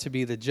just start to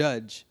be the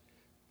judge.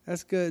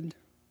 That's good.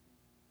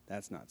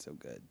 That's not so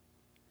good.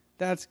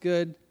 That's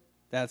good.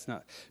 That's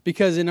not.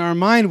 Because in our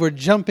mind, we're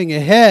jumping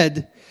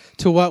ahead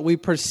to what we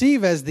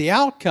perceive as the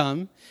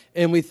outcome.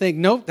 And we think,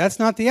 nope, that's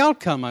not the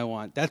outcome I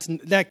want.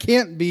 That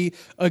can't be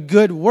a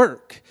good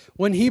work.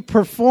 When he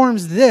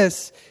performs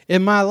this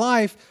in my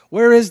life,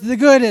 where is the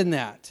good in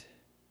that?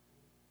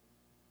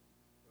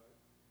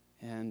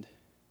 And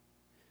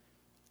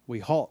we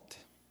halt.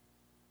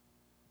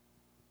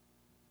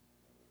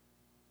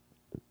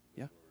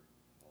 Yeah.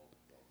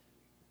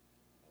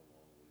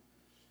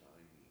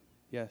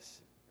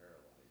 Yes.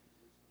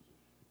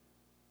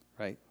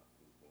 Right.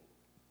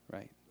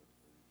 Right.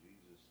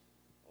 Jesus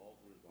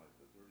altered like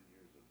the 30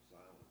 years of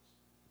silence.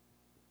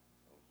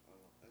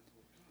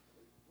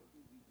 What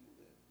did he do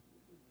then?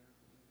 We've been there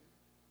for a minute.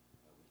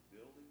 I was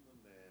building the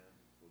man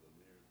for the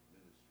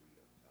ministry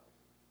of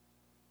Calvary.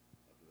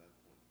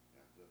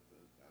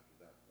 After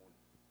that point,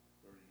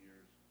 30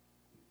 years,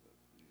 he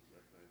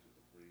recognized as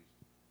a priest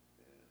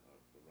and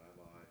the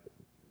rabbi,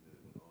 and then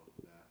it went on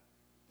to that.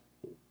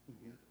 He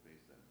had to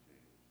face that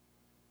change.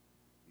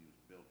 He was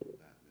built for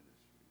that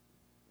ministry.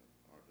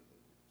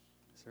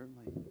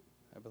 Certainly.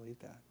 I believe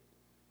that.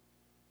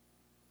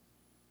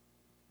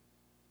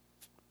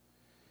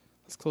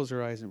 Let's close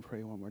our eyes and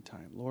pray one more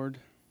time. Lord,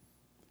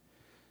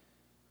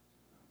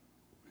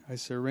 I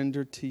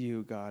surrender to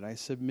you, God. I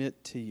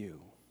submit to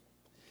you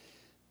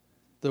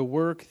the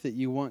work that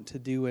you want to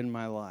do in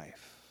my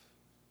life.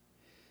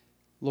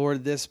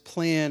 Lord, this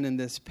plan and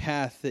this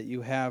path that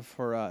you have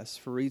for us,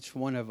 for each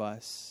one of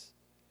us,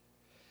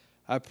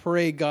 I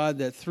pray, God,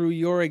 that through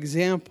your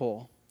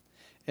example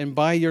and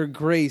by your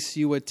grace,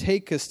 you would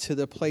take us to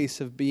the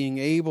place of being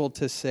able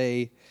to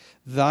say,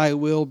 thy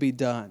will be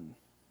done.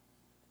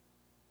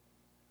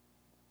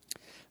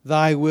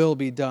 Thy will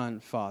be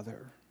done,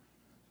 Father.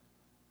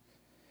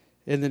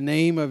 In the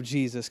name of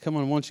Jesus. Come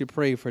on, won't you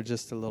pray for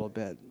just a little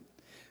bit?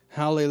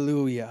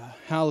 Hallelujah.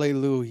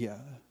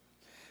 Hallelujah.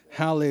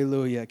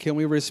 Hallelujah. Can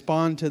we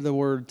respond to the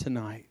word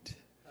tonight?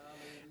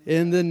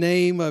 In the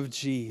name of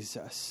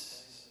Jesus.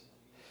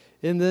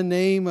 In the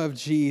name of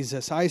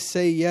Jesus, I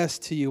say yes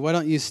to you. Why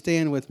don't you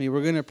stand with me?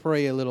 We're going to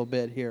pray a little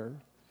bit here.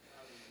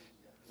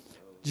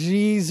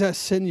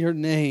 Jesus, in your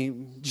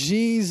name.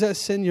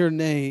 Jesus, in your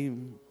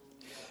name.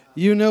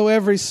 You know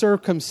every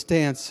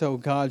circumstance, oh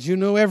God. You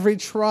know every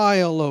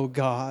trial, oh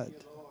God.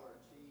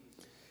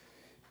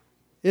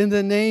 In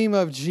the name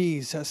of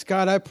Jesus,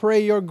 God, I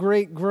pray your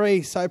great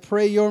grace. I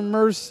pray your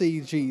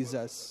mercy,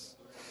 Jesus,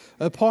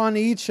 upon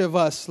each of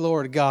us,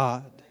 Lord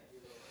God.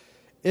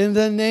 In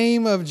the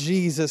name of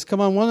Jesus. Come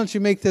on, why don't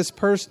you make this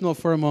personal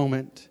for a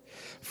moment?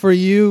 For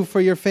you, for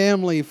your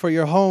family, for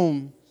your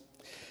home.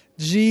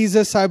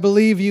 Jesus, I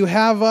believe you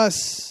have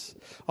us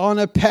on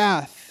a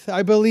path.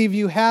 I believe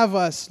you have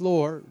us,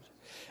 Lord,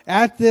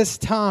 at this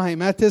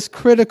time, at this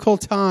critical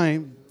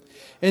time.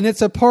 And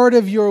it's a part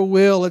of your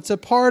will. It's a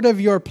part of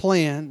your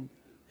plan.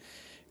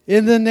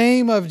 In the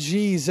name of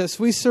Jesus,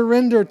 we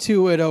surrender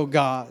to it, oh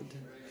God.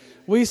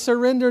 We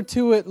surrender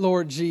to it,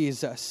 Lord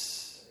Jesus.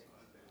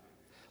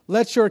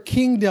 Let your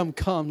kingdom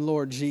come,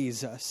 Lord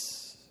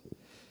Jesus.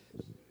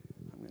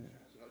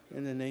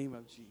 In the name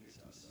of Jesus.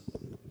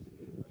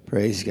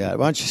 Praise God.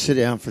 Why don't you sit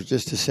down for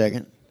just a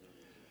second?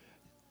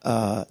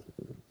 Brother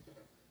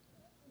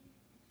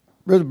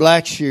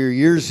Blackshear,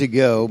 years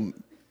ago,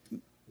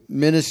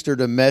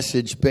 ministered a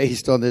message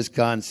based on this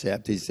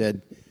concept. He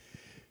said,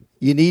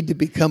 you need to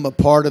become a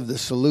part of the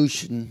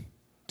solution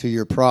to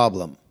your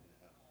problem.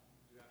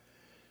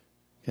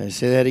 Can I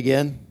say that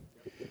again?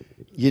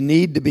 You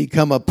need to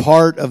become a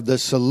part of the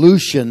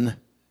solution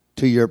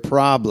to your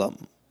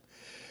problem.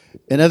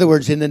 In other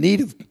words,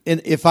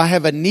 if I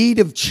have a need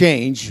of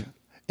change,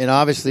 and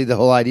obviously the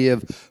whole idea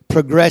of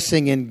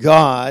progressing in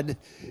God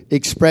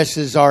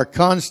expresses our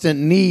constant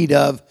need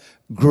of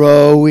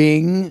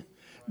growing,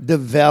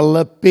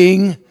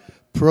 developing,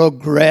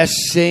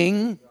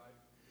 progressing,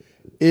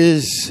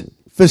 is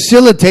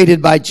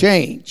facilitated by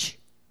change.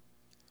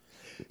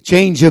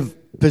 Change of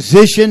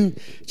position,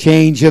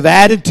 change of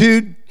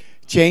attitude,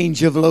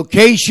 change of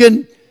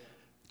location,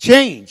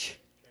 change.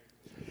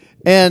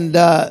 And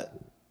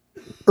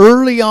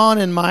early on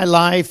in my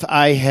life,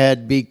 I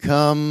had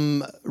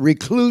become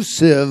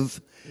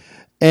reclusive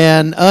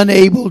and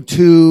unable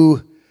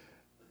to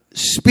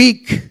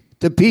speak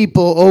to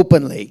people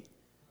openly.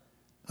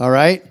 All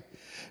right?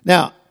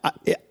 Now,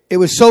 it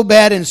was so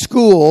bad in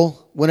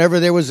school, whenever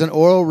there was an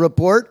oral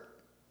report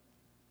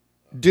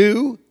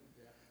due,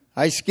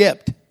 I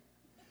skipped.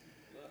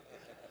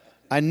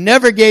 I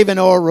never gave an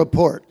oral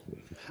report.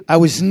 I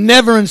was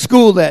never in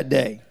school that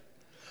day.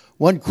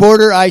 One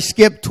quarter, I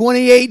skipped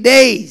 28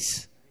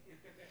 days.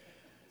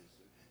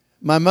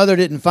 My mother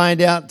didn't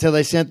find out until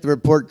they sent the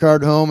report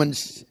card home and,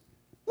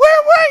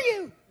 where were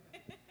you?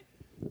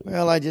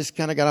 Well, I just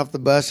kind of got off the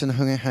bus and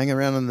hung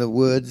around in the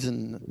woods,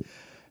 and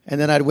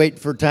then I'd wait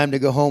for time to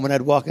go home, and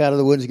I'd walk out of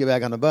the woods and get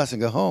back on the bus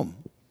and go home.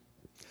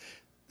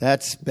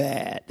 That's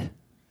bad.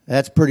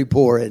 That's pretty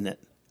poor, isn't it?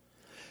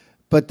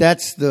 But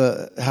that's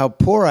how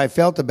poor I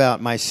felt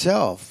about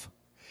myself.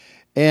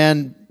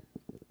 And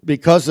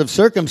because of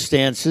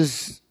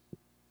circumstances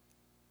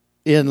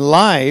in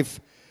life,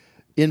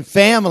 in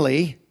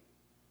family,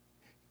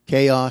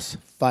 chaos,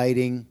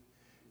 fighting,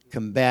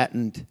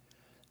 combatant,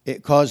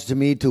 it caused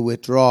me to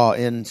withdraw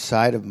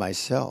inside of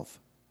myself.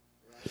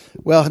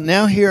 Well,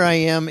 now here I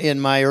am in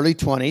my early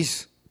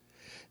 20s.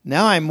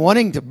 Now I'm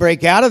wanting to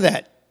break out of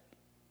that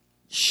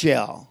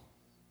shell,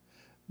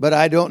 but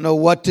I don't know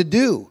what to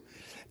do.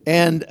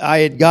 And I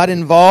had got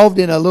involved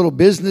in a little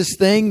business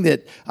thing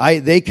that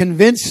they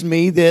convinced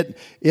me that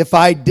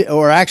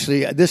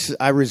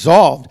I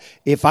resolved,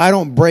 if I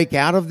don't break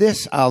out of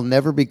this, I'll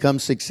never become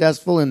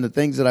successful in the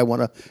things that I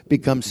want to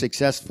become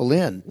successful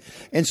in.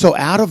 And so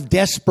out of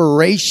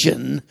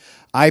desperation,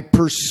 I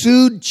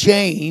pursued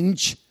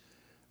change.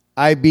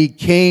 I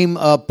became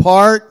a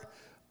part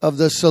of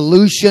the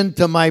solution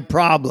to my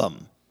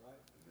problem.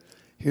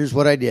 Here's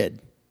what I did.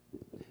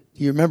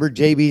 Do you remember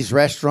JB's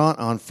restaurant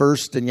on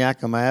 1st and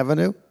Yakima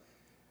Avenue?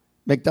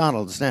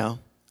 McDonald's now.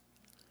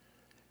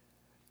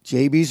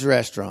 JB's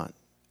restaurant.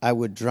 I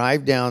would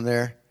drive down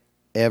there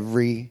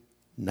every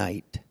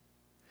night.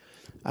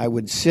 I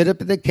would sit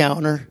up at the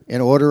counter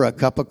and order a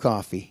cup of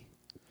coffee.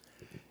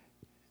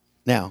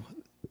 Now,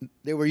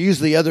 there were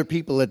usually other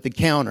people at the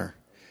counter.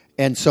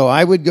 And so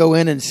I would go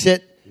in and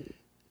sit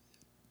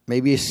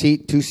maybe a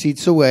seat, 2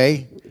 seats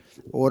away,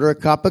 order a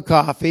cup of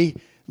coffee,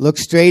 look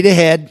straight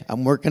ahead.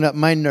 I'm working up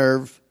my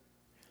nerve.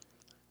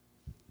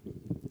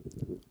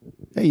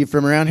 Hey, you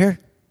from around here?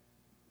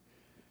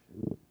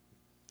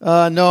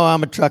 No,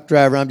 I'm a truck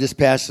driver. I'm just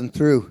passing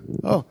through.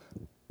 Oh,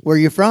 where are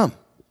you from?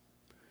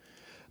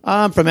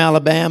 I'm from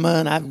Alabama,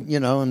 and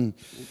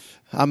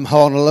I'm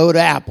hauling a load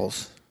of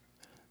apples.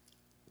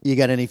 You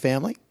got any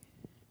family?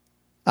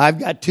 I've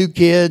got 2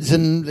 kids,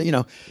 and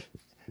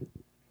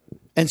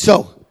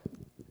so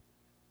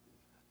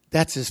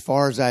that's as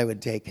far as I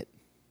would take it.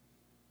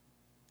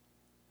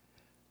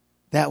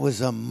 That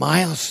was a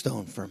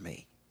milestone for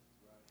me.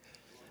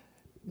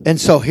 And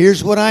so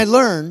here's what I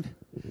learned.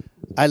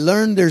 I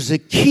learned there's a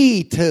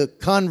key to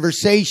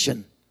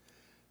conversation.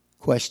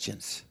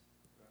 Questions.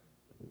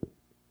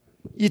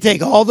 You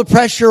take all the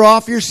pressure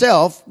off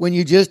yourself when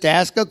you just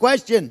ask a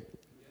question.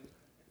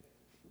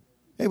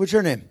 Hey, what's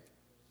your name?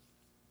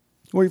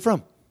 Where are you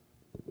from?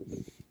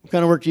 What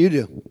kind of work do you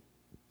do?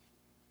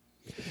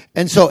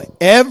 And so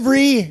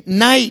every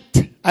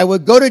night I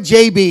would go to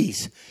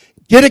JB's,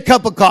 get a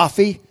cup of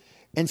coffee,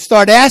 and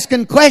start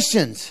asking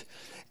questions.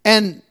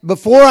 And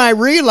before I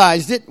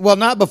realized it,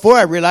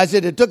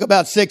 it took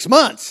about 6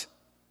 months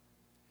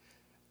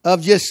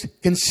of just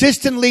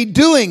consistently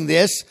doing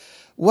this.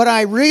 What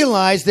I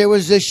realized, there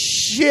was a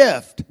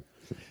shift.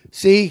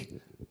 See,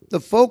 the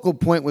focal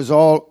point was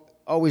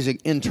always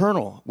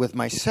internal with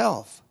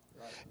myself.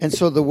 And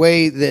so the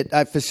way that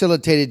I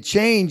facilitated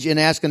change in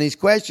asking these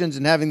questions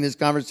and having this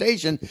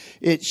conversation,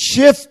 it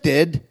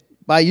shifted,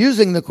 by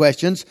using the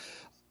questions,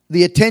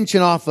 the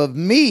attention off of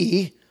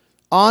me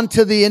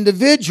onto the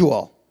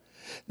individual.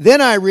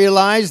 Then I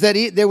realized that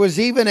there was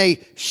even a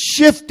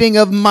shifting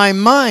of my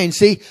mind.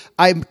 See,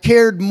 I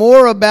cared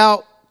more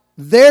about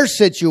their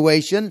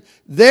situation,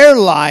 their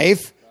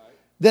life,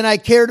 than I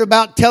cared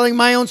about telling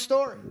my own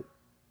story.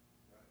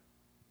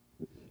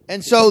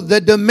 And so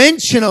the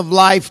dimension of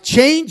life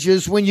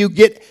changes when you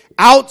get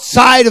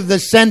outside of the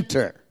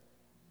center.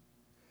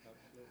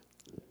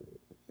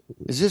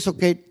 Is this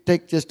okay?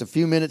 Take just a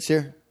few minutes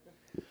here.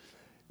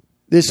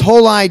 This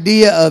whole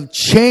idea of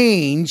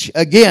change,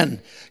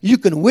 again, you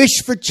can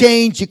wish for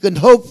change, you can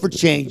hope for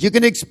change, you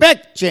can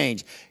expect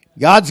change.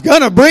 God's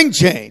going to bring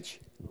change.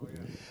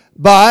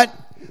 But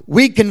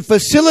we can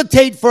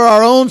facilitate for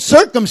our own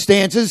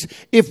circumstances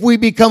if we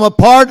become a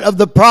part of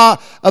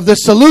the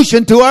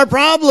solution to our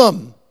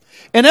problem.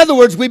 In other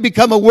words, we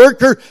become a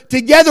worker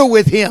together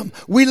with Him.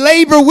 We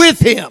labor with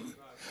Him.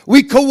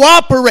 We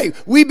cooperate.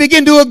 We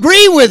begin to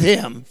agree with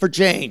Him for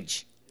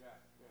change.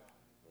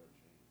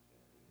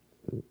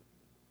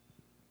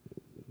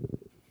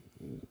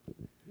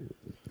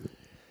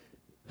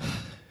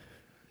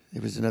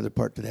 There was another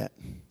part to that.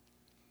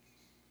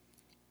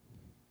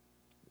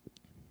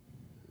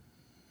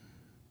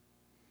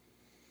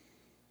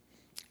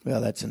 Well,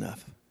 that's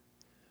enough.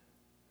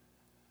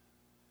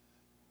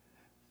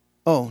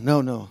 Oh,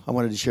 no. I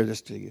wanted to share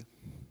this to you.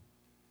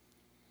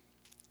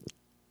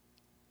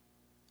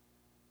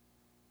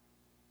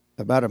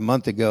 About a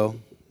month ago,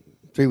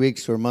 3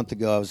 weeks or a month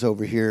ago, I was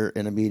over here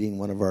in a meeting,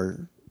 one of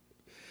our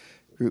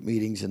group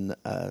meetings, and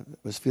I'd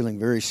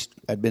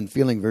been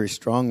feeling very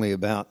strongly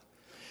about,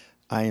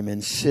 I am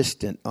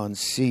insistent on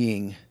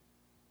seeing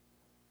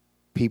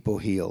people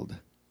healed.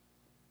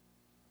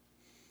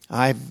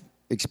 I've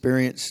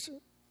experienced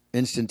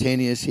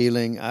instantaneous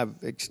healing. I've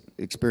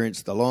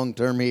experienced the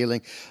long-term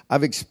healing.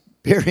 I've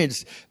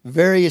experienced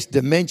various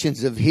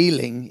dimensions of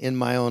healing in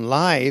my own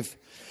life.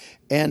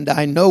 And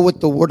I know what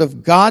the Word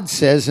of God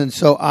says, and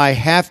so I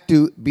have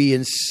to be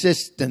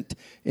insistent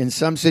in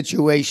some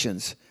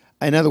situations.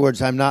 In other words,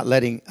 I'm not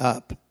letting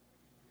up.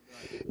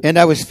 And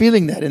I was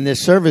feeling that in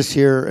this service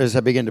here as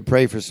I began to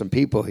pray for some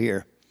people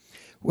here.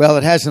 Well,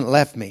 it hasn't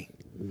left me.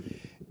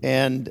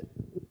 And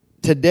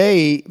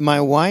today,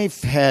 my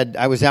wife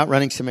I was out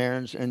running some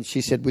errands, and she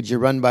said, would you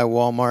run by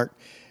Walmart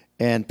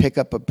and pick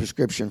up a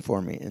prescription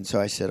for me? And so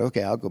I said,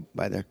 okay, I'll go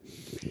by there.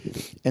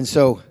 And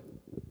so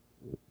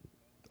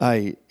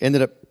I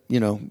ended up,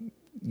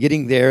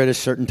 getting there at a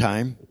certain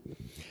time.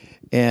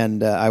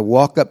 And I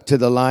walk up to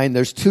the line.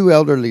 There's two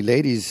elderly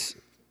ladies.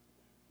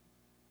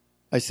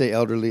 I say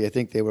elderly. I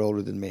think they were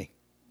older than me.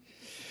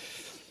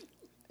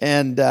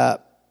 And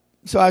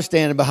so I was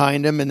standing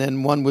behind them, and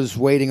then one was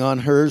waiting on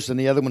hers, and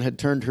the other one had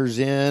turned hers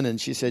in,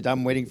 and she said,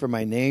 I'm waiting for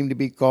my name to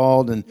be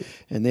called. And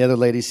the other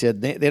lady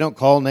said, they don't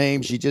call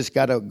names. You just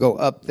got to go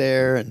up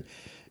there. And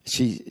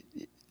she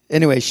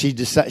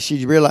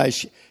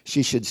realized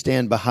she should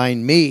stand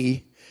behind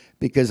me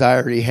because I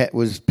already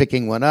was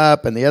picking one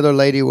up, and the other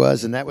lady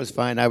was, and that was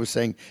fine. I was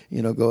saying,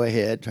 go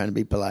ahead, trying to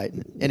be polite.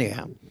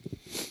 Anyhow,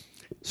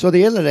 so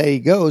the other lady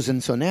goes,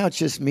 and so now it's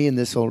just me and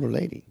this older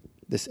lady,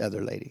 this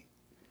other lady.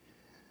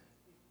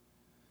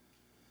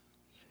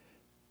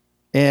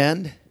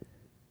 And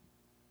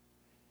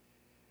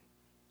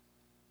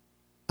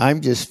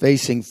I'm just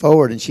facing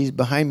forward, and she's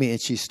behind me,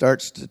 and she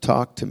starts to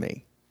talk to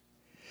me.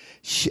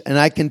 And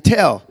I can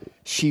tell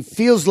she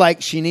feels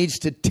like she needs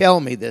to tell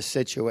me this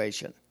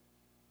situation.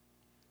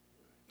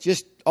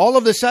 Just all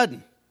of a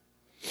sudden.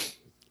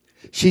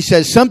 She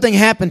says, something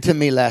happened to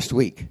me last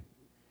week.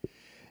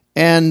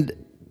 And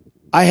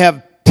I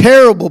have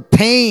terrible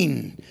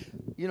pain,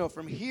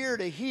 from here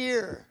to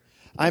here.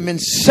 I'm in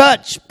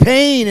such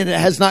pain, and it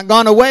has not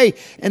gone away.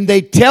 And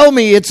they tell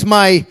me it's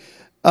my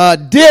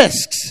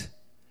discs.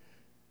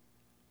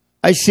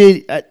 I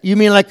said, you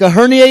mean like a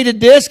herniated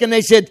disc? And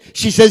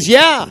she says,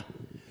 yeah.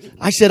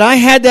 I said, I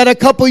had that a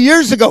couple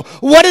years ago.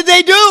 What did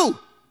they do?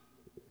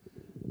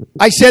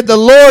 I said, the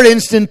Lord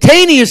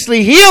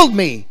instantaneously healed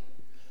me.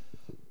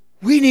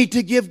 We need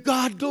to give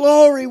God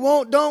glory,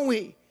 don't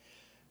we?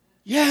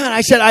 Yeah, and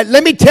I said,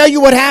 let me tell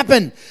you what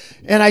happened.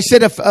 And I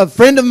said, a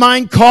friend of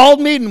mine called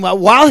me, and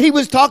while he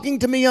was talking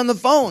to me on the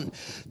phone,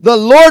 the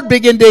Lord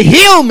began to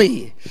heal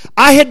me.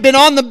 I had been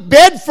on the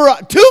bed for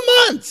 2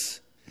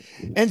 months.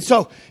 And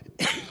so,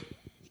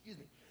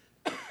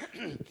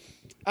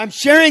 I'm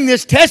sharing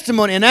this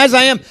testimony, and as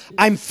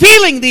I'm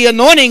feeling the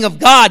anointing of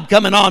God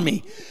coming on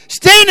me.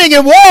 Standing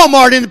at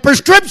Walmart in the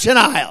prescription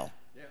aisle.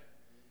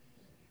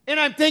 And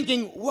I'm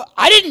thinking,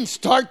 I didn't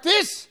start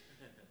this.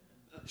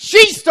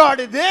 She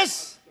started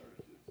this.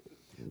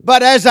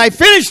 But as I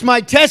finished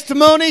my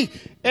testimony,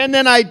 and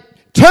then I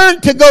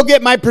turned to go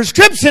get my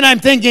prescription, I'm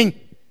thinking,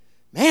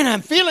 man,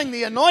 I'm feeling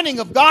the anointing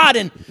of God,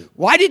 and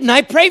why didn't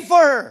I pray for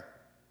her?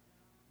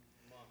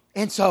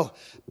 And so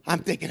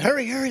I'm thinking,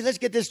 hurry, let's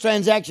get this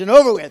transaction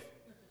over with.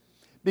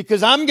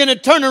 Because I'm going to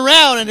turn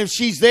around, and if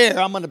she's there,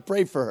 I'm going to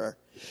pray for her.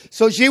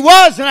 So she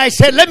was, and I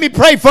said, let me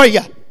pray for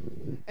you.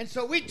 And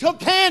so we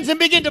took hands and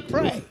began to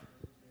pray.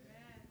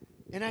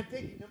 And I'm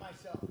thinking to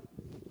myself,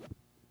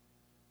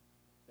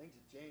 things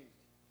have changed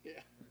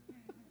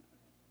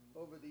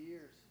over the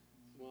years.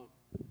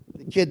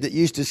 The kid that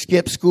used to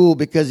skip school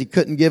because he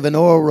couldn't give an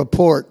oral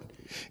report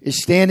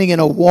is standing in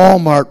a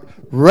Walmart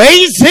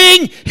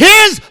raising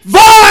his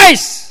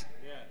voice.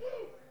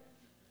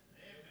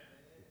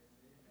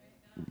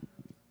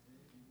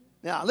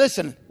 Now,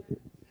 listen,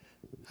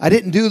 I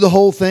didn't do the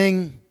whole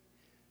thing,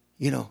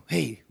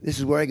 hey, this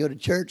is where I go to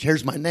church.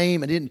 Here's my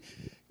name.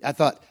 I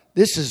thought,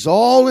 this is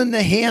all in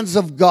the hands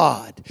of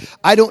God.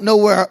 I don't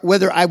know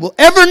whether I will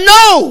ever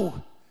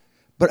know,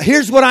 but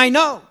here's what I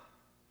know.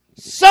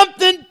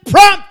 Something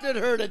prompted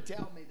her to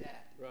tell me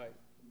that. Right.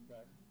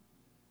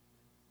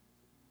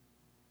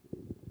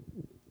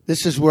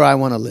 This is where I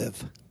want to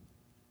live.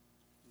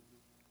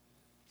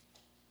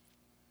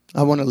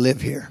 I want to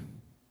live here.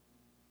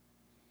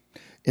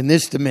 In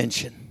this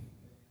dimension.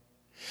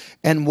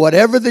 And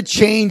whatever the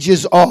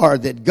changes are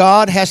that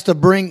God has to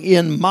bring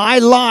in my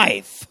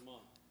life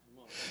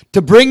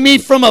to bring me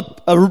from a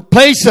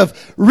place of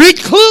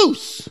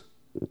recluse,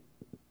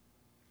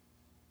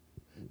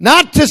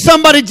 not to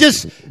somebody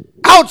just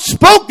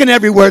outspoken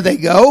everywhere they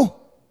go,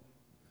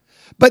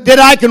 but that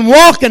I can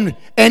walk and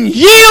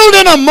yield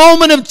in a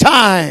moment of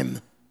time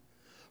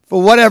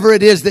for whatever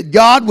it is that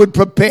God would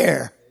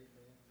prepare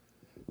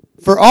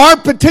for our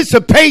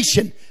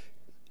participation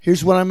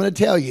Here's what I'm going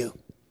to tell you.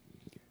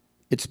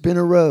 It's been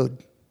a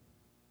road.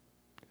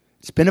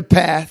 It's been a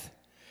path.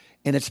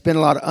 And it's been a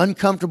lot of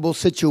uncomfortable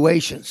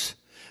situations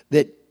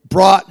that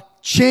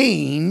brought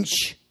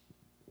change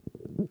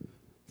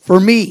for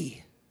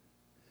me.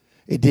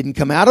 It didn't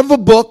come out of a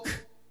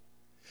book.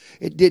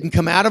 It didn't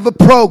come out of a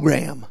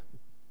program.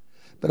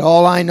 But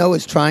all I know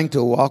is trying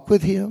to walk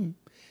with Him,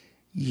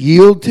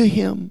 yield to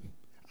Him.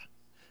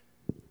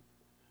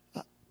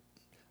 All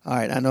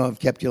right, I know I've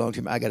kept you a long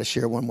time. I got to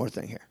share one more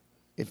thing here.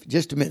 If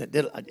just a minute.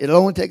 It'll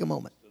only take a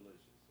moment.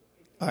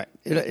 All right,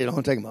 it'll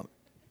only take a moment.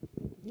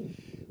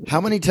 How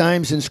many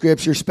times in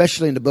Scripture,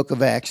 especially in the book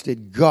of Acts,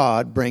 did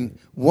God bring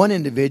one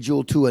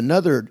individual to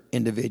another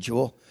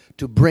individual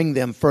to bring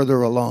them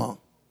further along?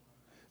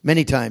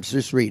 Many times.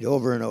 Just read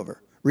over and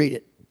over. Read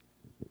it.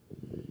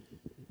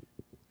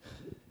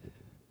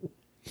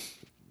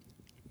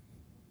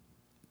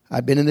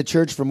 I've been in the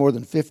church for more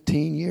than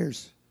 15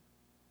 years.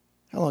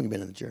 How long have you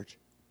been in the church?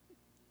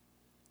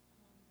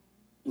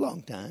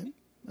 Long time.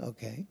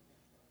 Okay.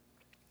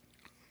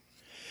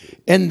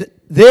 And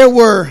there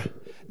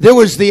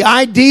was the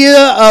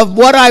idea of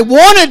what I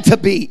wanted to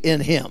be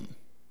in Him.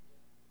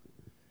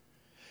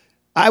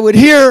 I would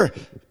hear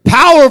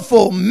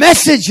powerful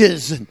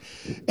messages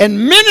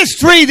and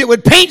ministry that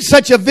would paint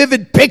such a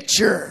vivid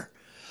picture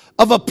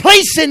of a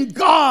place in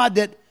God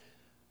that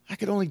I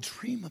could only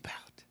dream about.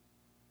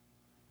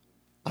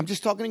 I'm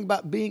just talking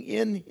about being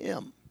in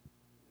Him.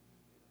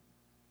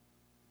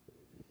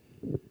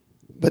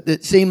 But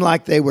it seemed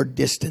like they were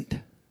distant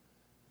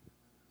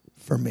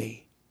for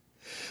me.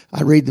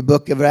 I read the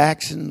book of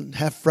Acts and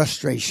have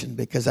frustration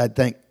because I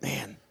think,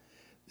 man,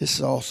 this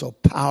is all so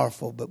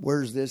powerful, but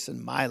where's this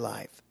in my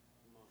life?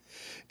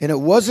 And it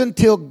wasn't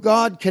until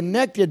God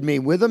connected me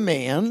with a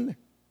man,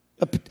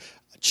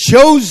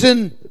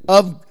 chosen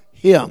of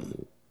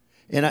Him.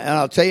 And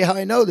I'll tell you how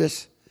I know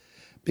this.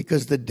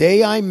 Because the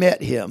day I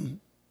met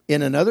him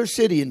in another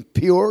city in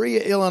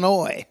Peoria,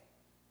 Illinois,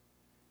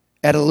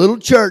 at a little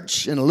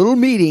church, in a little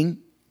meeting,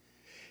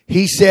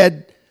 he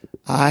said,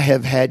 I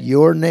have had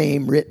your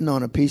name written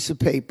on a piece of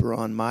paper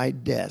on my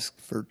desk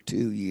for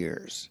 2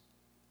 years.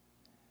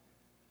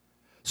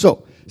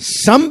 So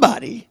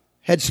somebody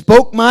had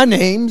spoke my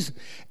names,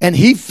 and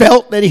he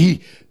felt that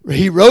he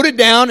wrote it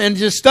down and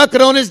just stuck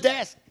it on his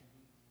desk.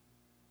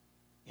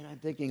 And I'm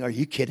thinking, are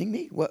you kidding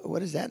me? What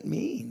does that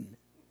mean?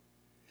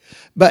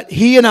 But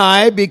he and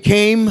I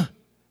became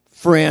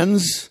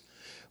friends.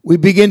 We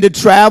began to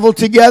travel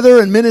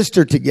together and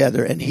minister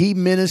together. And he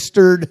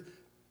ministered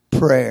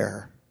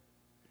prayer.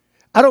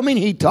 I don't mean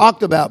he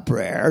talked about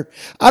prayer.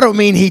 I don't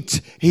mean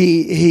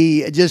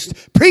he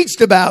just preached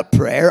about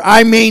prayer.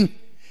 I mean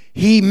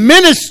he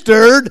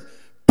ministered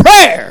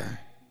prayer.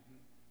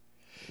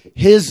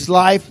 His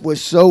life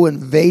was so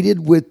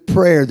invaded with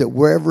prayer that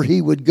wherever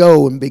he would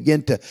go and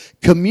begin to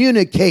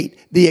communicate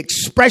the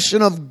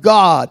expression of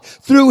God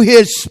through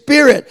his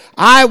Spirit,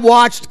 I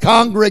watched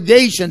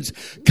congregations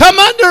come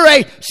under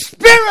a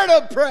spirit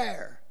of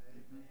prayer.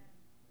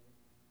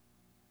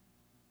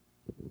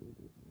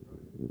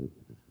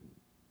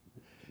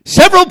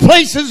 Several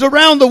places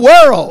around the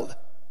world,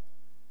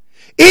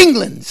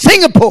 England,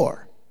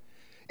 Singapore,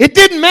 it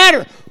didn't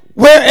matter.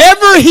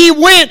 Wherever he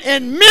went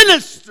and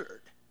ministered,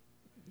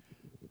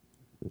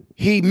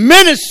 he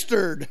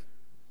ministered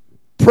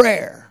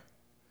prayer.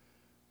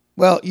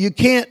 Well, you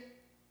can't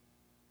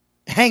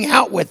hang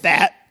out with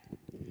that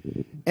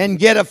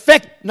and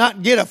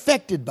not get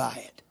affected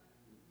by it.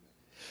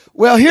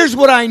 Well, here's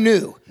what I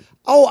knew.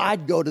 Oh,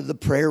 I'd go to the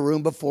prayer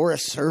room before a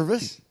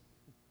service.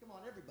 Come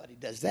on, everybody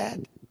does that.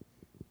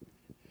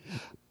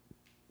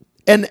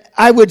 And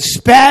I would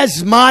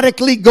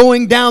spasmodically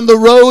going down the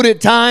road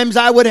at times.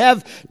 I would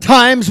have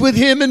times with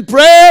him in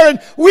prayer and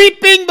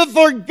weeping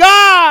before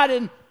God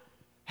and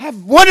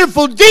have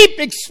wonderful, deep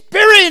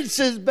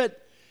experiences,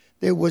 but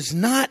there was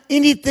not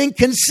anything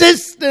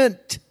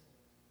consistent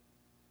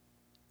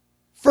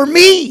for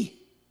me.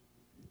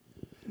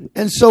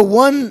 And so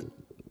one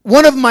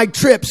of my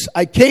trips,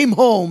 I came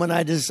home and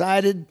I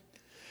decided,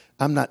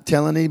 I'm not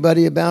telling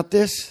anybody about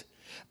this.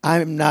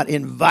 I'm not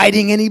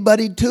inviting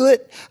anybody to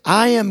it.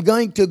 I am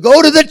going to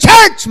go to the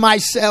church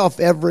myself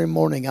every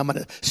morning. I'm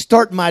going to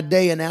start my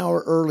day an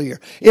hour earlier.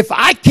 If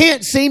I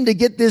can't seem to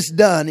get this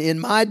done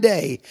in my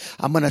day,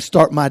 I'm going to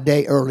start my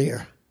day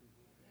earlier.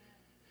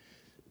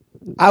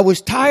 I was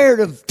tired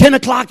of 10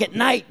 o'clock at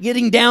night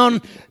getting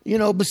down,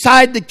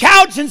 beside the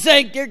couch and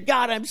saying, dear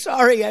God, I'm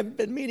sorry. I've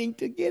been meaning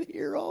to get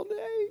here all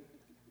day.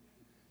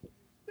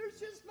 There's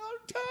just no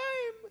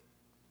time.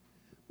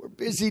 We're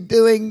busy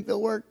doing the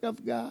work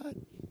of God.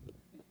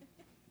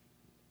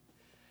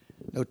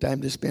 No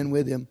time to spend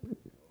with him.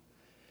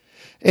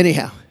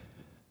 Anyhow,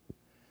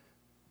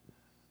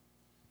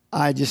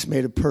 I just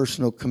made a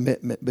personal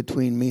commitment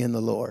between me and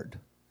the Lord.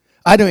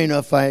 I don't even know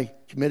if I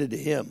committed to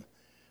him.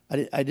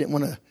 I didn't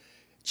want to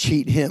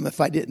cheat him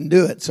if I didn't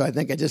do it, so I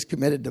think I just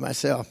committed to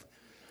myself.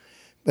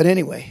 But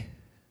anyway,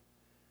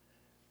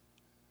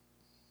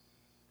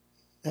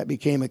 that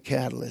became a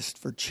catalyst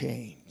for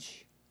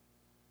change.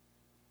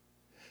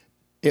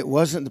 It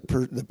wasn't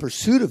the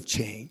pursuit of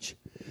change.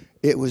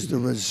 It was the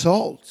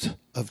result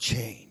of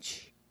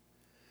change.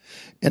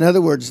 In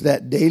other words,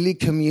 that daily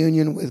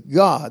communion with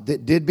God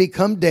that did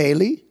become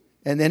daily,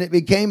 and then it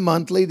became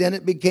monthly, then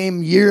it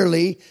became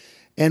yearly,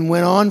 and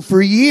went on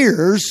for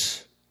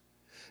years.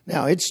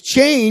 Now, it's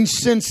changed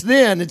since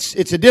then. It's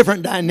a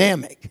different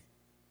dynamic.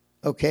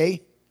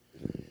 Okay?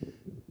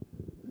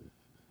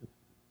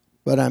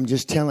 But I'm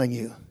just telling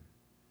you,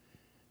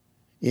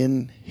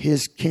 in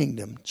His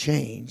kingdom,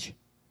 change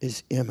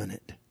is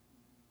imminent.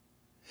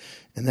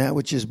 And that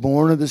which is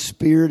born of the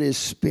Spirit is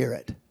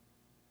spirit.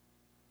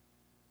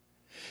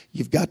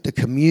 You've got to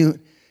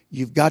commune.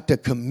 You've got to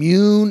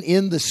commune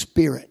in the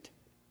Spirit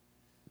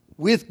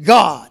with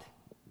God.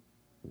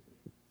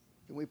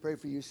 Can we pray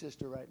for you,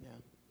 sister, right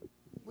now?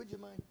 Would you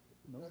mind?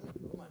 No,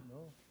 Come on.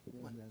 no.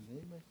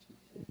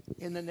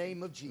 In the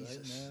name of Jesus.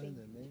 Right now, in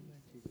the name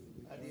of Jesus.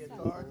 By the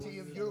authority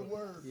of your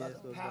word, by Yes,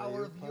 the Lord, by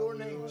power of your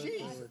name,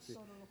 Jesus.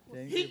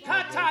 Thank you for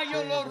Hikata that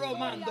yolo change,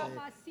 romando. Lord.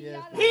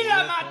 Yes, Lord, Hila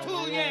your matu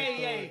power, your ye.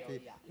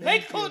 authority.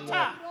 Thank you, Lord.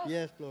 Hekuta.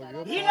 Yes, Lord,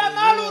 your Hila power,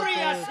 your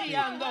maluria authority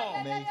siando.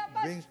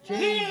 brings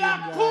change in Hila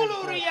lives, kuluria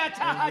Lord.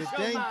 And we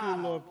thank tahashoma.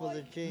 you, Lord, for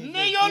the change Ne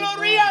that yolo you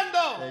bring,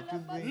 riando. that you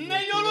bring Ne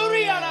into yolo our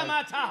ria la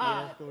lives.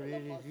 mataha. Yes, Lord, it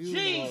is you,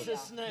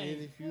 Jesus' Lord. name. It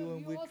is you,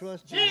 and we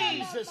trust you.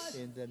 Jesus.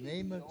 In the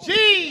name of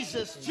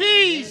Jesus. In the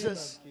name of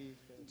Jesus.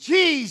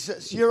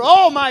 Jesus, you're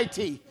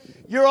almighty.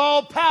 You're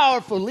all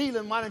powerful.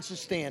 Leland, why don't you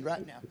stand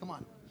right now? Come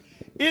on.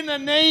 In the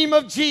name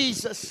of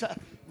Jesus.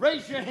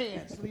 Raise your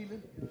hands,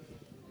 Leland.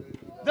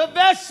 The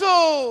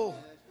vessel,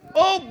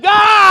 oh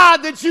God,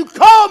 that you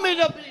call me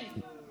to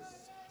be.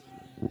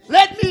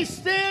 Let me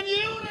stand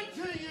yielded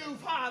to you,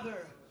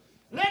 Father.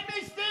 Let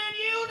me stand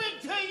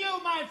yielded to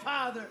you, my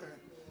Father.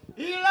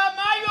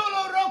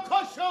 Ilamayolo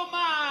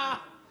rokoshoma.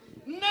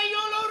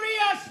 Neyolo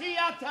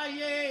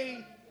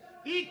riasiataye.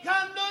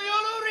 Ikando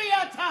yolo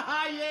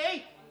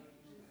riatahaye.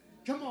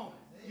 Come on.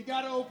 You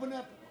got to open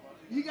up.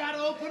 You got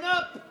to open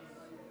up.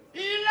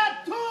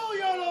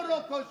 Ilatuyo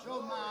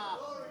rokoshoma.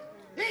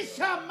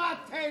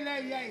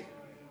 Ishamateleye.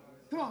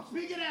 Come on,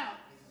 speak it out.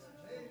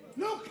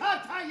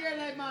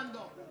 Lukatayele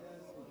mando.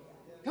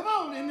 Come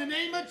on, in the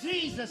name of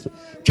Jesus.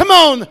 Come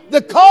on,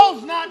 the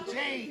call's not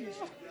changed.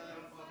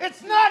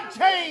 It's not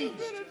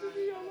changed.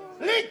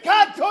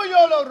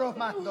 Likatoyolo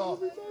romando.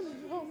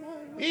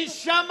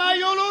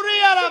 Ishamayolo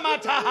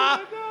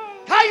riaramataha.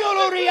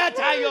 Hayolo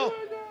riatayo.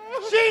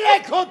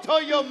 Shile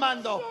kotoyo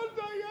mando.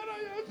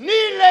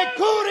 Nile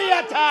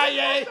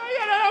kuriataye.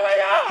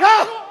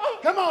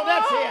 Come on,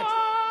 that's it.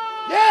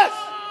 Yes,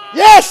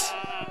 yes,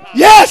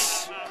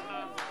 yes.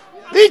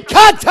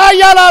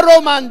 Ikatayala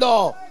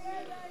romando.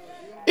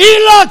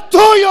 Ila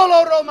tuyo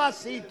lo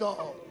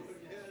romasito.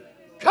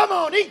 Come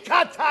on,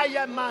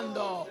 ikataya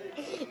mando.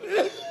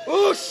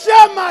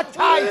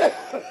 Ushamataya.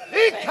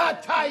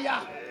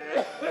 Ikataya.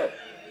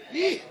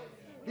 Be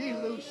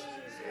loose.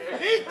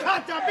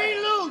 Ikata, be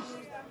loose.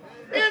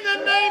 In the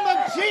name of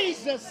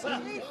Jesus.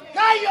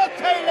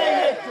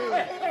 Kayoteleyetu.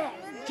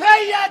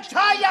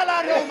 Kayataya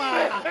la Roma.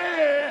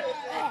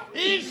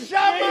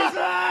 Ishama.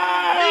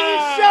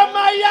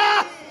 Ishamaya.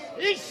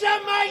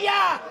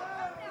 Ishamaya.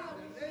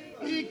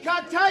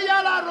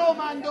 Ikataya la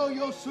Romando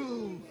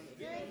Yosu.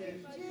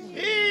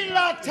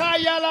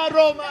 Ilataya la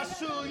Roma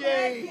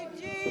suye.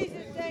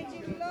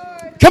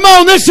 Come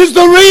on, this is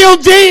the real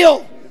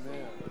deal.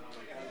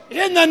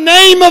 In the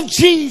name of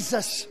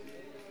Jesus.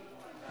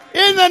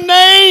 In the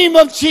name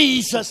of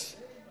Jesus.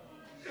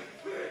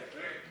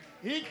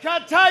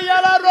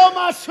 Ikataya la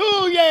Roma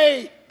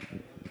suye.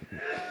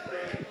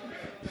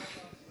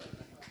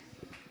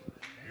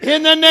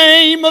 In the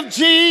name of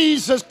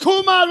Jesus.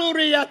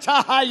 Kumaluria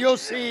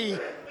tahayosi.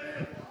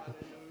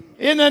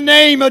 In the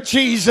name of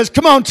Jesus.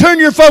 Come on, turn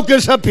your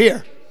focus up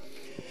here.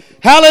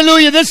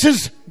 Hallelujah. This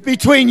is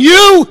between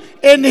you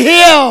and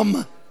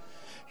Him.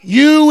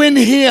 You and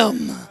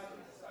Him.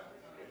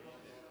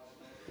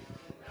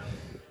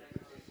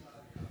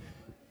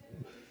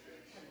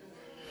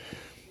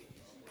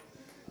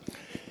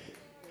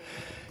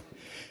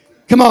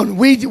 Come on,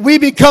 we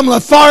become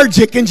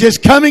lethargic in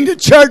just coming to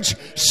church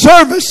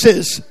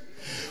services.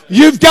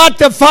 You've got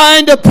to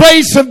find a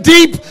place of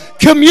deep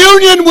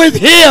communion with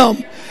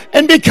Him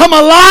and become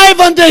alive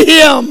unto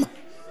Him.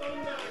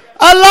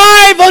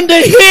 Alive unto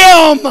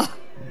Him.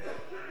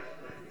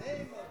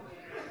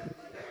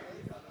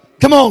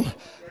 Come on.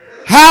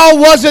 How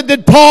was it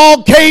that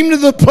Paul came to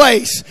the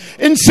place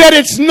and said,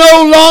 it's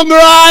no longer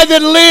I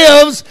that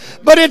lives,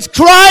 but it's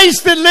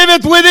Christ that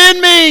liveth within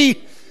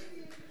me?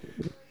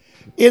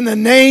 In the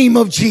name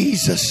of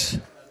Jesus.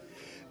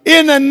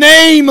 In the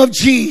name of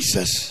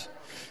Jesus.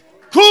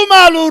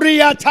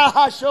 Kumaluria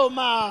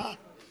tahashoma.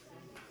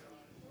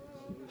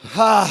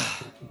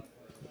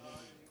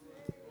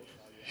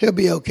 He'll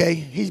be okay.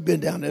 He's been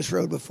down this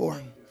road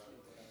before.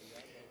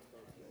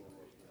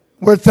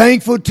 We're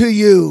thankful to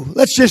you.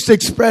 Let's just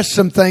express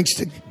some thanks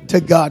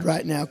to God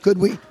right now, could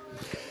we?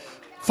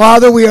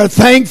 Father, we are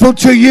thankful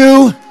to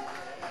you,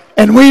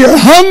 and we are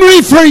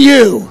hungry for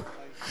you.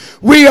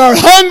 We are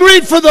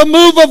hungry for the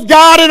move of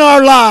God in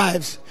our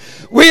lives.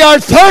 We are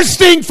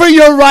thirsting for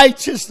your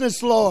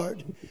righteousness,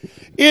 Lord.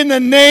 In the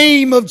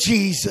name of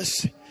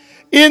Jesus.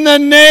 In the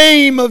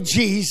name of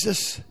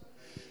Jesus.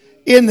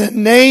 In the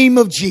name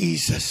of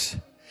Jesus.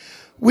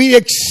 We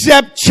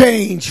accept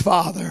change,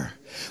 Father.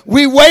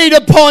 We wait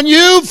upon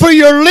you for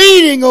your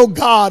leading, oh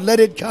God. Let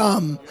it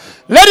come.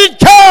 Let it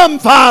come,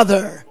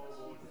 Father.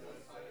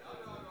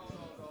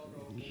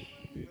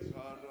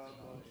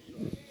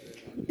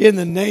 In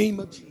the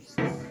name of Jesus.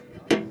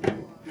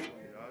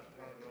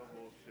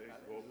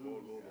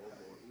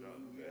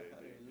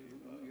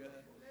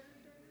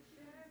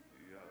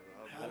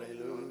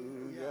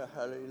 Hallelujah,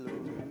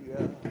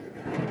 hallelujah.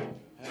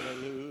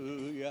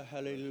 Hallelujah,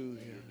 hallelujah.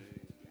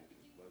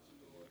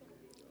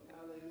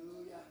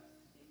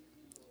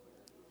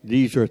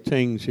 These are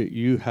things that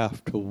you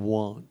have to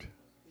want.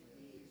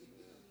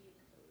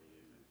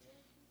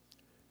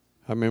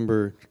 I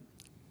remember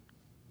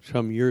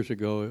some years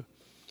ago,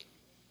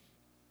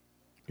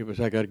 it was,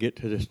 I got to get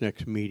to this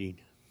next meeting,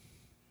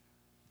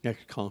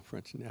 next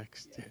conference,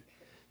 next.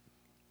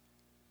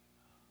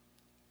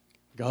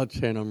 God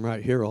said, I'm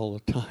right here all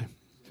the time.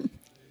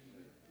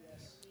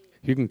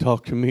 You can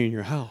talk to me in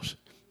your house.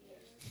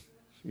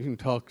 You can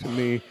talk to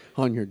me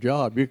on your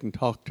job. You can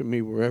talk to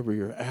me wherever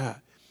you're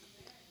at.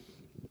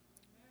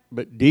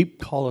 But deep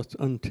calleth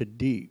unto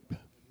deep.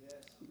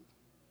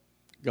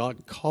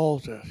 God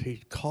calls us.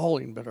 He's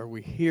calling, but are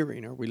we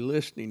hearing? Are we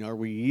listening? Are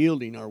we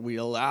yielding? Are we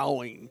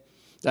allowing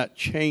that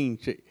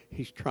change that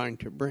He's trying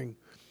to bring?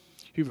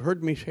 You've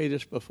heard me say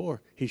this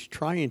before. He's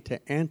trying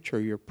to answer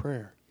your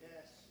prayer.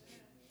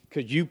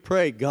 Because you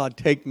prayed, God,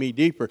 take me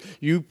deeper.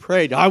 You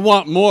prayed, I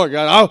want more,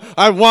 God.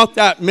 I want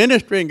that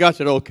ministry. And God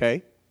said,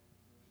 okay.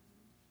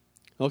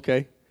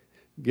 Okay,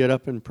 get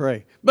up and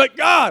pray. But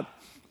God,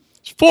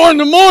 it's 4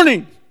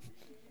 a.m.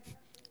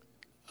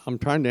 I'm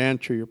trying to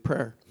answer your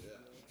prayer.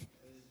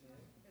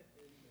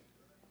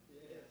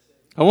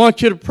 I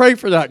want you to pray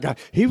for that guy.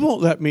 He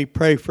won't let me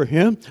pray for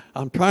him.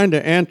 I'm trying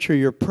to answer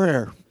your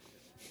prayer.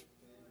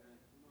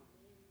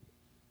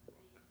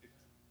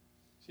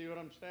 See what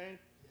I'm saying?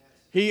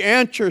 He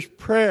answers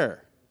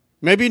prayer.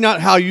 Maybe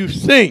not how you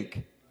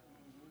think.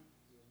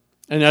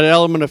 And that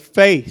element of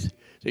faith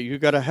that you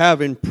got to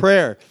have in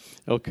prayer.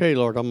 Okay,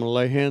 Lord, I'm going to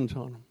lay hands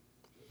on him.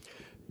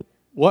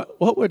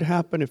 What would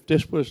happen if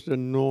this was the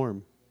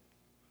norm?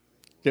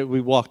 That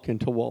we walked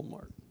into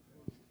Walmart.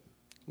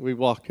 We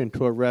walked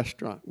into a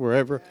restaurant.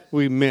 Wherever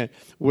we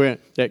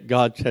went, that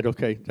God said,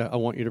 okay, I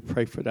want you to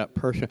pray for that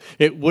person.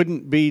 It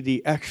wouldn't be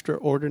the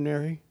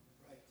extraordinary.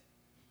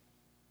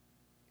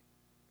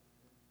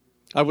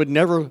 I would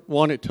never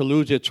want it to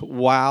lose its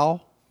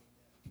wow.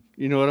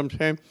 You know what I'm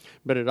saying?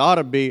 But it ought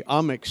to be,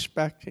 I'm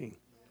expecting.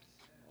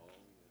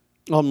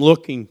 I'm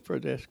looking for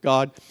this.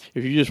 God,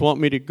 if you just want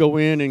me to go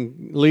in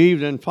and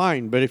leave, then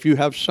fine. But if you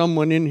have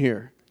someone in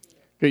here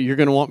that you're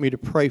going to want me to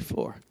pray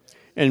for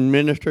and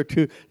minister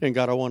to, then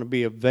God, I want to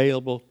be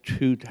available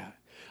to that.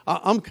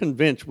 I'm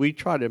convinced we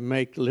try to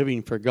make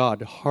living for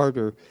God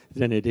harder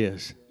than it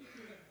is.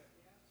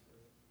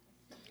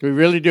 We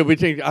really do. We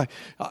think,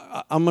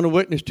 I'm going to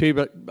witness to you,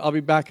 but I'll be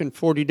back in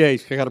 40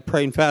 days. I got to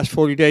pray and fast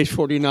 40 days,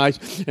 40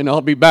 nights, and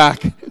I'll be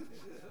back.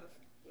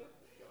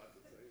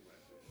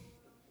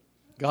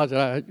 God,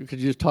 could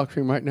you just talk to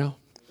him right now?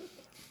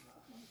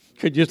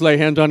 Could you just lay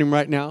hands on him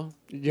right now?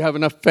 Did you have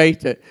enough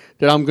faith that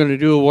I'm going to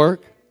do a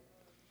work?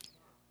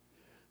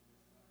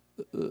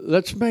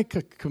 Let's make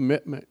a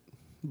commitment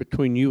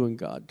between you and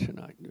God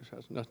tonight. This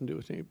has nothing to do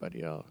with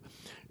anybody else.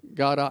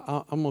 God,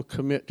 I'm going to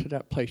commit to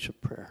that place of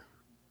prayer.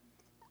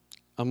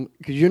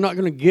 Because you're not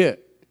going to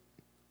get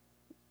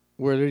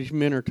where these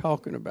men are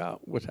talking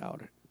about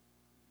without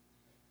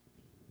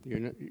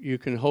it. You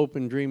can hope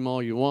and dream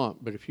all you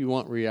want, but if you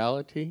want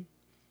reality,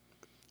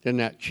 then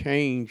that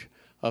change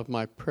of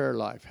my prayer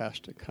life has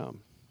to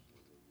come.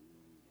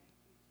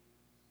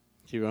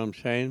 See what I'm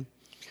saying?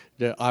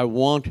 That I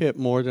want it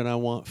more than I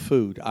want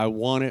food. I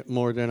want it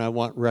more than I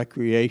want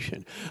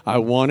recreation. I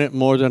want it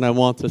more than I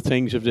want the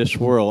things of this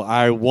world.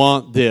 I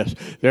want this.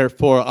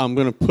 Therefore, I'm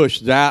going to push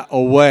that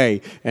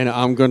away, and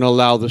I'm going to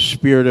allow the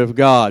Spirit of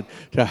God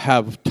to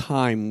have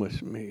time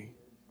with me.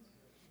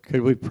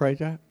 Could we pray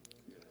that?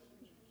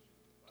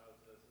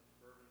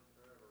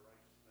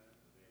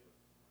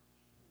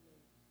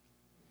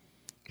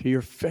 To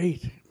your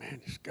faith,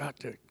 man, it's got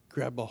to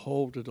grab a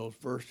hold of those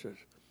verses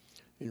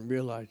and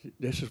realize that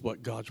this is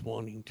what God's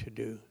wanting to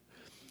do.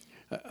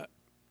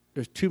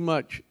 There's too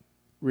much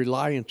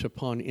reliance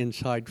upon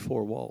inside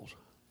 4 walls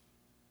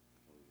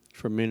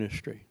for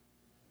ministry.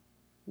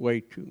 Way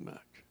too much.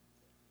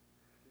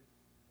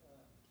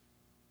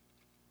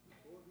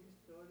 Before he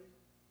started,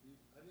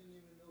 I didn't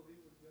even know he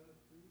was going to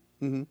preach.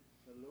 Mm-hmm.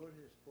 The Lord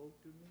has spoke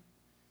to me,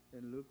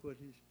 and look what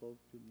he spoke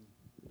to me.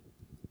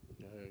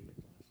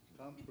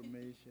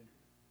 Confirmation.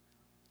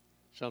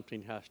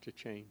 Something has to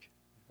change.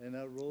 And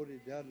I wrote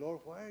it down. Lord,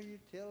 why are you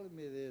telling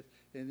me this?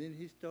 And then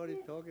he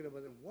started talking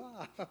about it.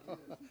 Wow,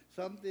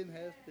 something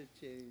has to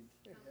change.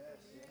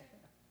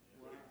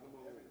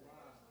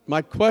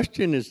 My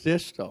question is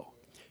this, though.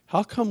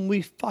 How come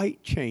we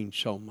fight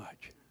change so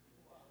much?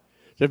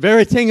 The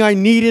very thing I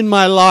need in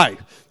my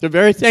life, the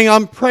very thing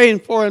I'm praying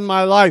for in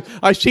my life,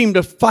 I seem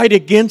to fight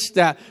against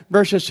that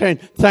versus saying,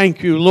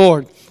 thank you,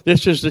 Lord.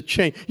 This is the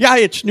change. Yeah,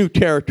 it's new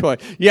territory.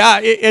 Yeah,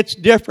 it's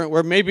different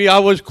where maybe I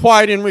was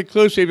quiet and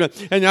reclusive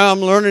and now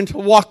I'm learning to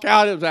walk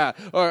out of that.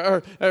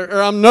 Or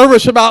I'm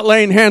nervous about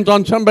laying hands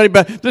on somebody,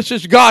 but this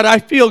is God. I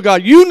feel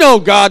God. You know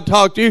God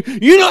talked to you.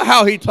 You know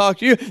how He talked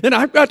to you. Then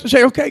I've got to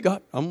say, okay,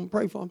 God, I'm going to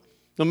pray for him.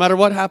 No matter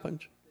what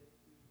happens,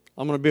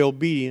 I'm going to be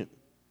obedient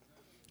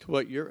to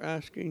what you're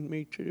asking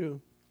me to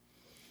do.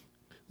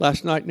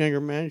 Last night in anger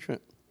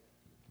management,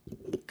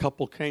 a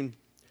couple came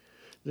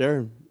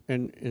there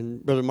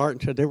and Brother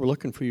Martin said they were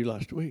looking for you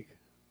last week.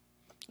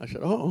 I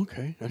said, oh,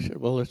 okay. I said,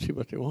 well, let's see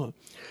what they want.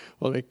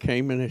 Well, they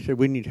came and they said,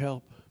 we need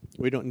help.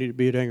 We don't need to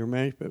be at anger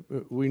management,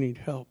 but we need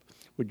help.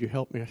 Would you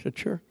help me? I said,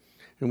 sure.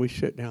 And we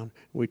sit down and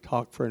we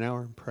talk for an hour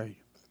and pray.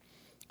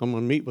 I'm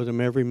going to meet with them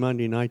every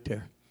Monday night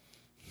there.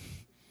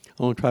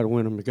 I want to try to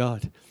win them to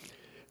God.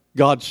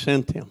 God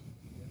sent them.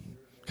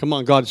 Come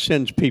on, God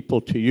sends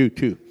people to you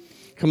too.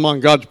 Come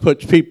on, God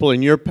puts people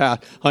in your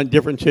path on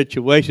different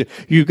situations.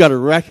 You've got to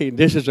recognize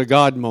this is a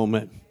God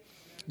moment.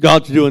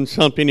 God's doing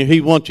something and He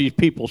wants these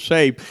people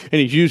saved.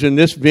 And He's using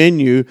this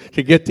venue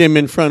to get them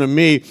in front of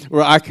me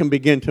where I can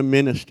begin to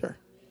minister.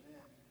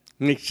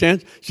 Makes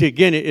sense? See,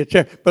 again, it's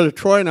there. Brother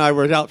Troy and I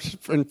were out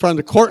in front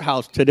of the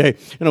courthouse today,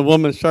 and a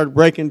woman started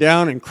breaking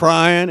down and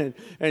crying,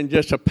 and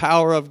just the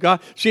power of God.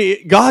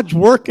 See, God's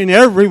working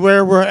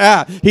everywhere we're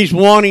at. He's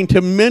wanting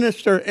to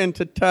minister and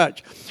to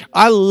touch.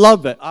 I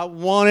love it. I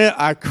want it.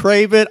 I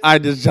crave it. I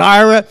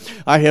desire it.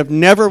 I have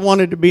never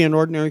wanted to be an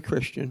ordinary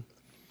Christian.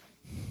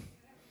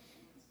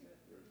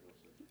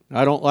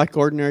 I don't like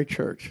ordinary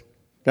church.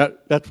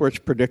 That's where it's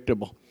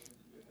predictable.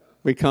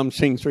 We come,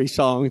 sing 3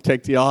 songs,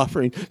 take the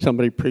offering.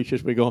 Somebody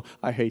preaches, we go,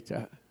 I hate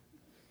that.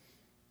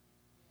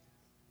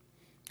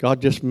 God,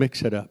 just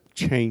mix it up.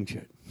 Change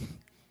it.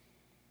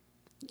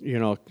 You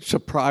know,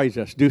 surprise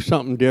us. Do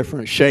something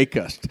different. Shake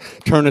us.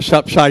 Turn us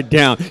upside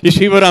down. You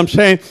see what I'm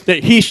saying?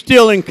 That He's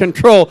still in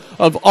control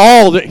of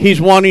all that He's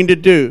wanting to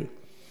do.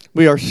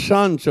 We are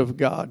sons of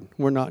God.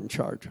 We're not in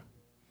charge.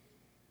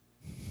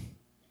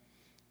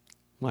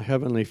 My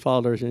Heavenly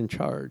Father is in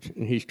charge,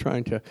 and He's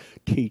trying to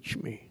teach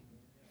me.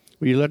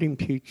 Will you let Him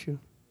teach you?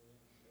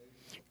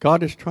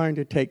 God is trying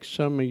to take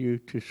some of you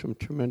to some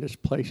tremendous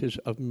places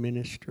of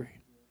ministry.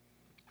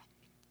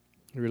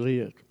 It really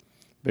is.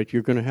 But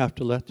you're going to have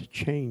to let the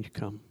change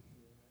come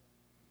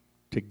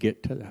to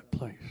get to that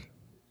place.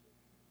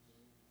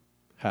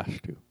 Has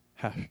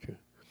to.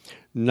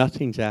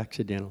 Nothing's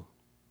accidental.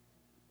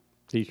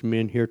 These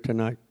men here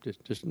tonight,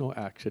 just no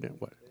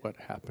accident what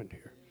happened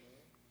here.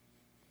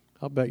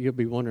 I'll bet you'll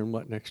be wondering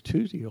what next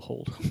Tuesday will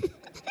hold.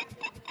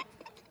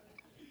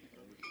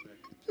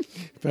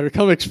 Better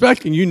come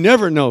expecting. You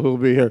never know who'll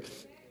be here.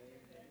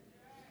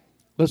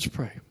 Let's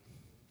pray.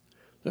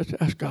 Let's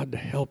ask God to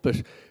help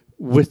us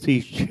with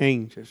these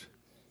changes.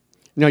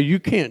 Now, you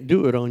can't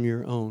do it on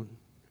your own,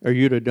 or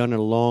you'd have done it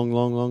a long,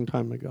 long, long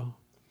time ago.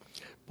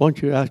 Why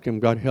don't you ask Him,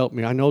 God, help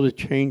me. I know the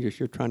changes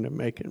you're trying to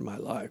make in my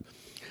life.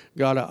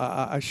 God,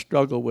 I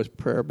struggle with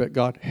prayer, but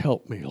God,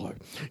 help me,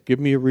 Lord. Give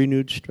me a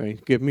renewed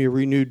strength. Give me a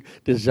renewed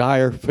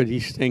desire for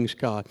these things,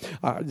 God.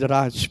 That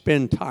I'd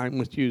spend time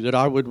with you, that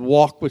I would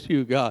walk with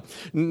you, God.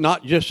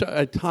 Not just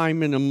a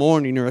time in the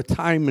morning or a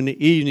time in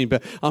the evening,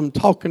 but I'm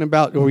talking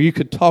about where you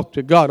could talk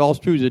to God all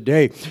through the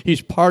day.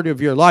 He's part of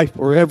your life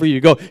wherever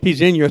you go. He's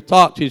in your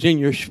thoughts. He's in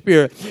your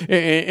spirit.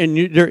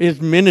 And there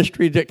is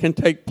ministry that can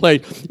take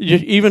place.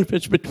 Even if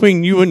it's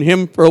between you and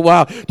Him for a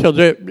while, till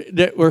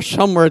that we're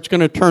somewhere it's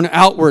going to turn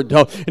outward.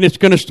 Though, and it's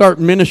going to start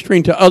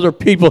ministering to other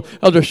people,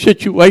 other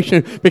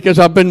situations, because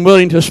I've been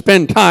willing to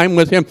spend time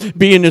with Him,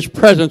 be in His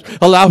presence,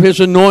 allow His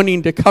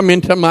anointing to come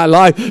into my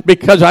life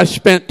because I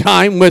spent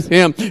time with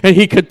Him, and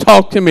He could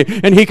talk to me,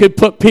 and He could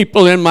put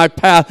people in my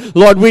path.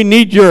 Lord, we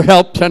need your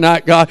help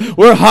tonight, God.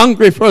 We're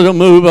hungry for the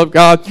move of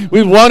God.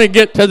 We want to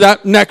get to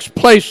that next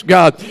place,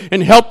 God,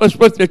 and help us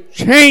with the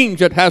change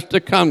that has to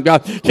come,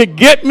 God, to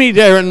get me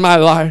there in my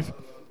life.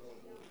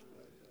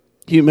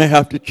 You may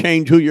have to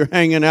change who you're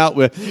hanging out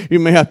with. You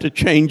may have to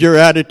change your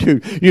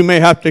attitude. You may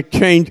have to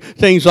change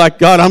things like,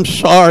 God, I'm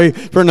sorry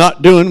for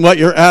not doing what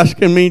you're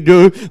asking me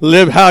to do.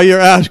 Live how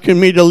you're asking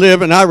me to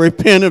live. And I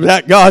repent of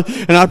that, God.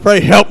 And I pray,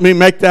 help me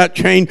make that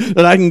change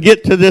that I can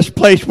get to this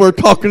place we're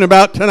talking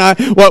about tonight.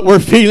 What we're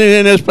feeling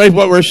in this place,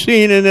 what we're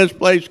seeing in this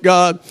place,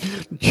 God.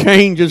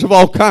 Changes of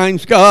all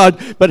kinds,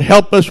 God. But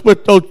help us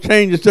with those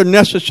changes. They're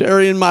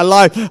necessary in my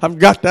life. I've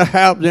got to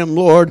have them,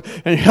 Lord.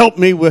 And help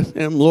me with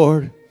them,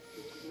 Lord.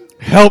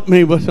 Help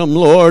me with them,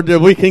 Lord,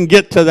 that we can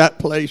get to that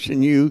place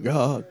in you,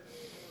 God.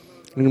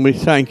 And we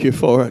thank you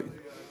for it.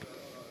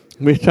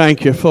 We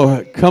thank you for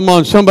it. Come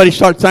on, somebody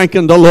start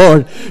thanking the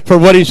Lord for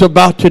what He's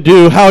about to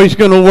do, how He's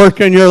going to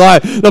work in your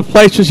life, the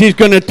places He's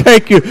going to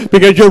take you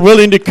because you're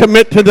willing to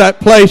commit to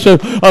that place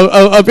of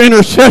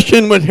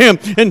intercession with Him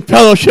and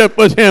fellowship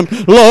with Him.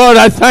 Lord,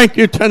 I thank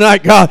you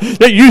tonight, God,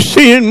 that you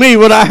see in me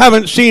what I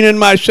haven't seen in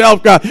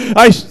myself, God.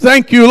 I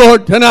thank you,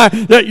 Lord, tonight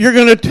that you're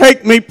going to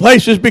take me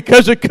places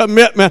because of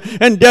commitment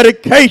and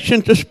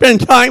dedication to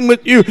spend time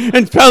with you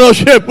and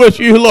fellowship with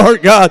you,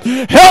 Lord God.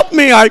 Help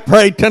me, I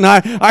pray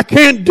tonight. I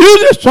can't do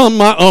this on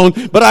my own,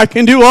 but I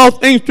can do all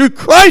things through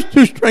Christ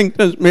who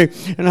strengthens me.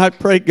 And I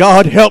pray,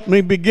 God, help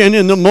me begin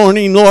in the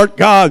morning, Lord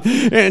God,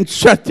 and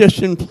set this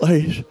in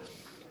place.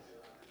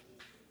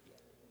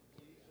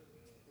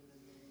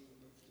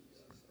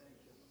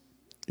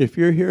 If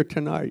you're here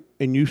tonight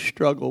and you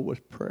struggle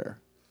with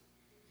prayer,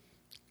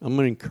 I'm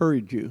going to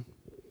encourage you,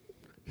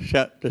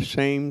 set the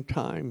same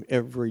time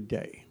every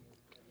day.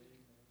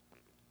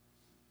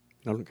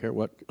 I don't care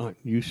what time.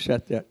 You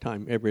set that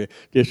time every day.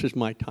 This is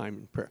my time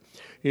in prayer.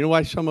 You know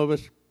why some of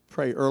us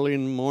pray early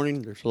in the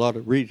morning? There's a lot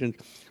of reasons.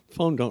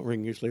 Phone don't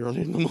ring usually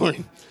early in the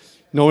morning.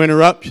 No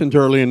interruptions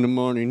early in the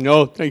morning.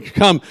 No things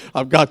come.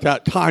 I've got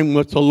that time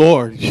with the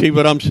Lord. See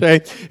what I'm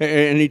saying?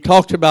 And he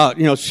talks about,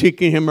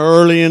 seeking Him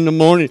early in the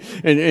morning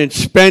and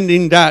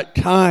spending that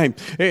time.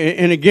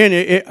 And again,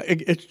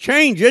 it's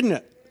changed, isn't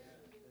it?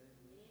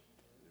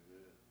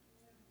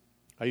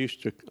 I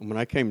used to, when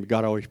I came to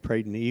God, I always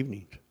prayed in the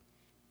evenings.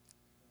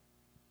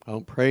 I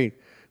don't pray.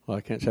 Well,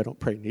 I can't say I don't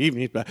pray in the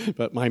evenings,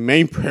 but my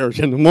main prayer is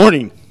in the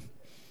morning.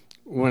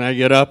 When I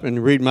get up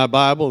and read my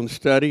Bible and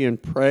study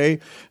and pray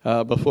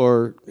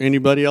before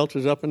anybody else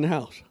is up in the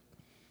house.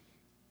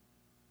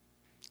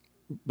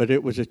 But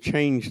it was a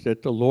change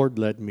that the Lord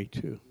led me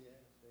to.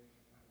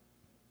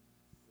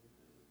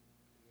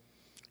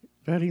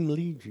 Let Him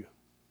lead you.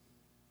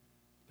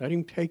 Let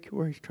Him take you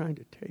where He's trying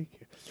to take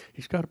you.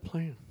 He's got a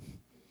plan.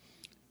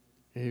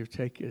 And He'll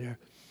take you there.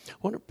 I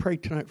want to pray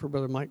tonight for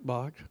Brother Mike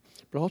Boggs,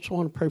 but I also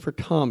want to pray for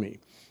Tommy.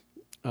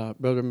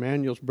 Brother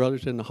Emmanuel's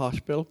brother's in the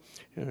hospital,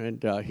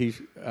 and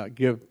he's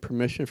give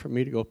permission for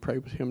me to go pray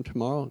with him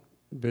tomorrow,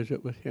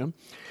 visit with him.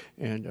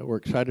 And we're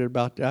excited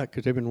about that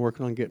because they've been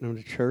working on getting him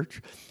to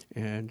church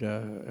and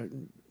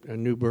a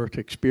new birth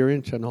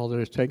experience and all that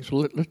it's taken.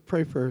 So let's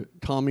pray for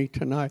Tommy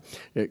tonight,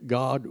 that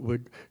God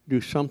would do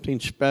something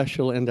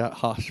special in that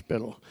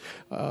hospital,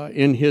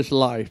 in his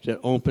life, that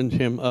opens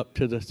him up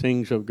to the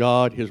things of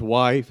God, his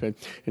wife and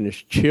his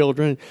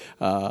children.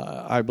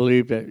 I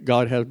believe that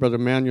God has Brother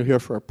Manuel here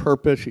for a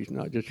purpose. He's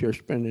not just here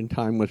spending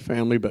time with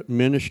family, but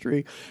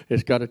ministry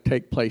has got to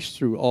take place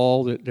through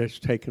all that's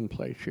taken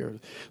place here.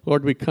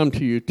 Lord, we come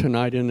to you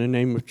tonight in the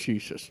name of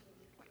Jesus.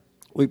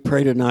 We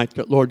pray tonight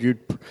that, Lord,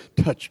 you'd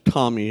touch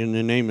Tommy in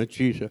the name of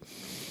Jesus.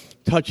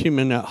 Touch him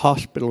in that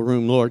hospital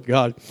room, Lord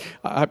God.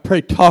 I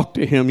pray, talk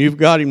to him. You've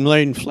got him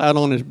laying flat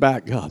on his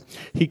back, God.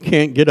 He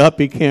can't get up.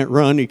 He can't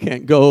run. He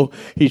can't go.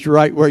 He's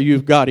right where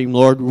you've got him,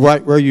 Lord,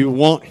 right where you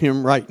want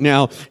him right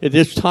now at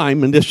this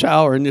time, in this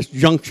hour, in this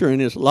juncture in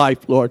his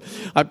life, Lord.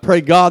 I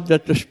pray, God,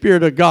 that the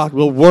Spirit of God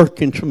will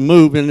work and to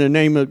move in the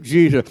name of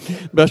Jesus.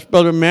 Bless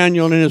Brother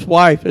Manuel and his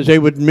wife as they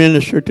would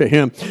minister to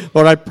him.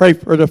 Lord, I pray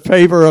for the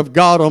favor of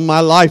God on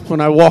my life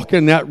when I walk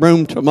in that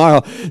room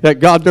tomorrow, that,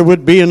 God, there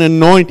would be an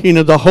anointing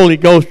of the Holy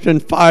Ghost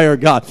and fire,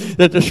 God,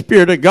 that the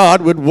Spirit of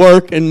God would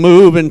work and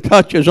move and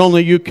touch as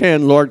only you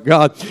can, Lord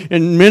God,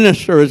 and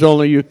minister as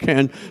only you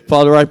can.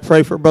 Father, I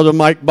pray for Brother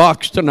Mike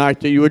Boggs tonight,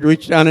 that you would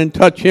reach down and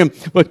touch him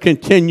with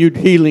continued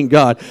healing,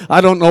 God.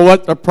 I don't know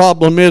what the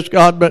problem is,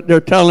 God, but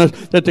they're telling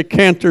us that the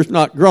cancer's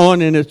not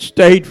growing and it's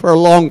stayed for a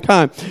long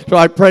time. So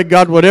I pray,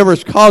 God,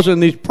 whatever's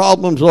causing these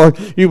problems, Lord,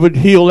 you would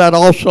heal that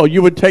also.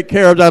 You would take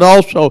care of that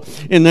also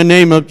in the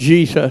name of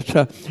Jesus.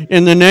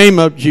 In the name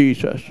of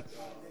Jesus.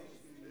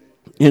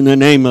 In the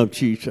name of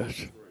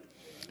Jesus.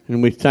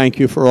 And we thank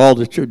you for all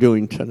that you're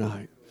doing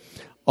tonight.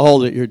 All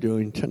that you're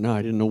doing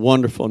tonight. In the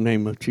wonderful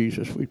name of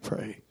Jesus we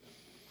pray.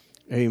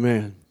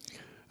 Amen.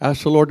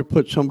 Ask the Lord to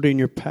put somebody in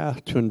your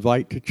path to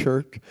invite to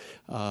church.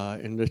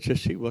 And let's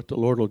just see what the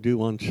Lord will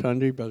do on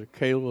Sunday. Brother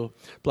Caleb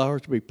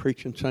Flowers will be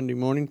preaching Sunday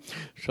morning.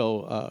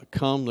 So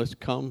let's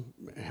come,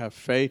 have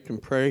faith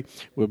and pray.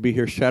 We'll be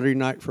here Saturday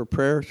night for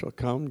prayer. So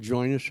come,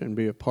 join us and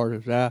be a part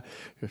of that.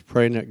 Just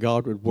praying that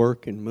God would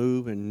work and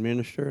move and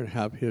minister and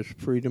have His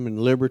freedom and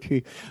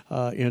liberty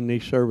in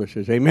these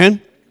services.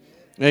 Amen?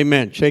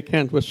 Amen. Shake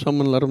hands with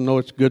someone. Let them know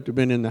it's good to have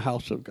been in the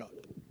house of God.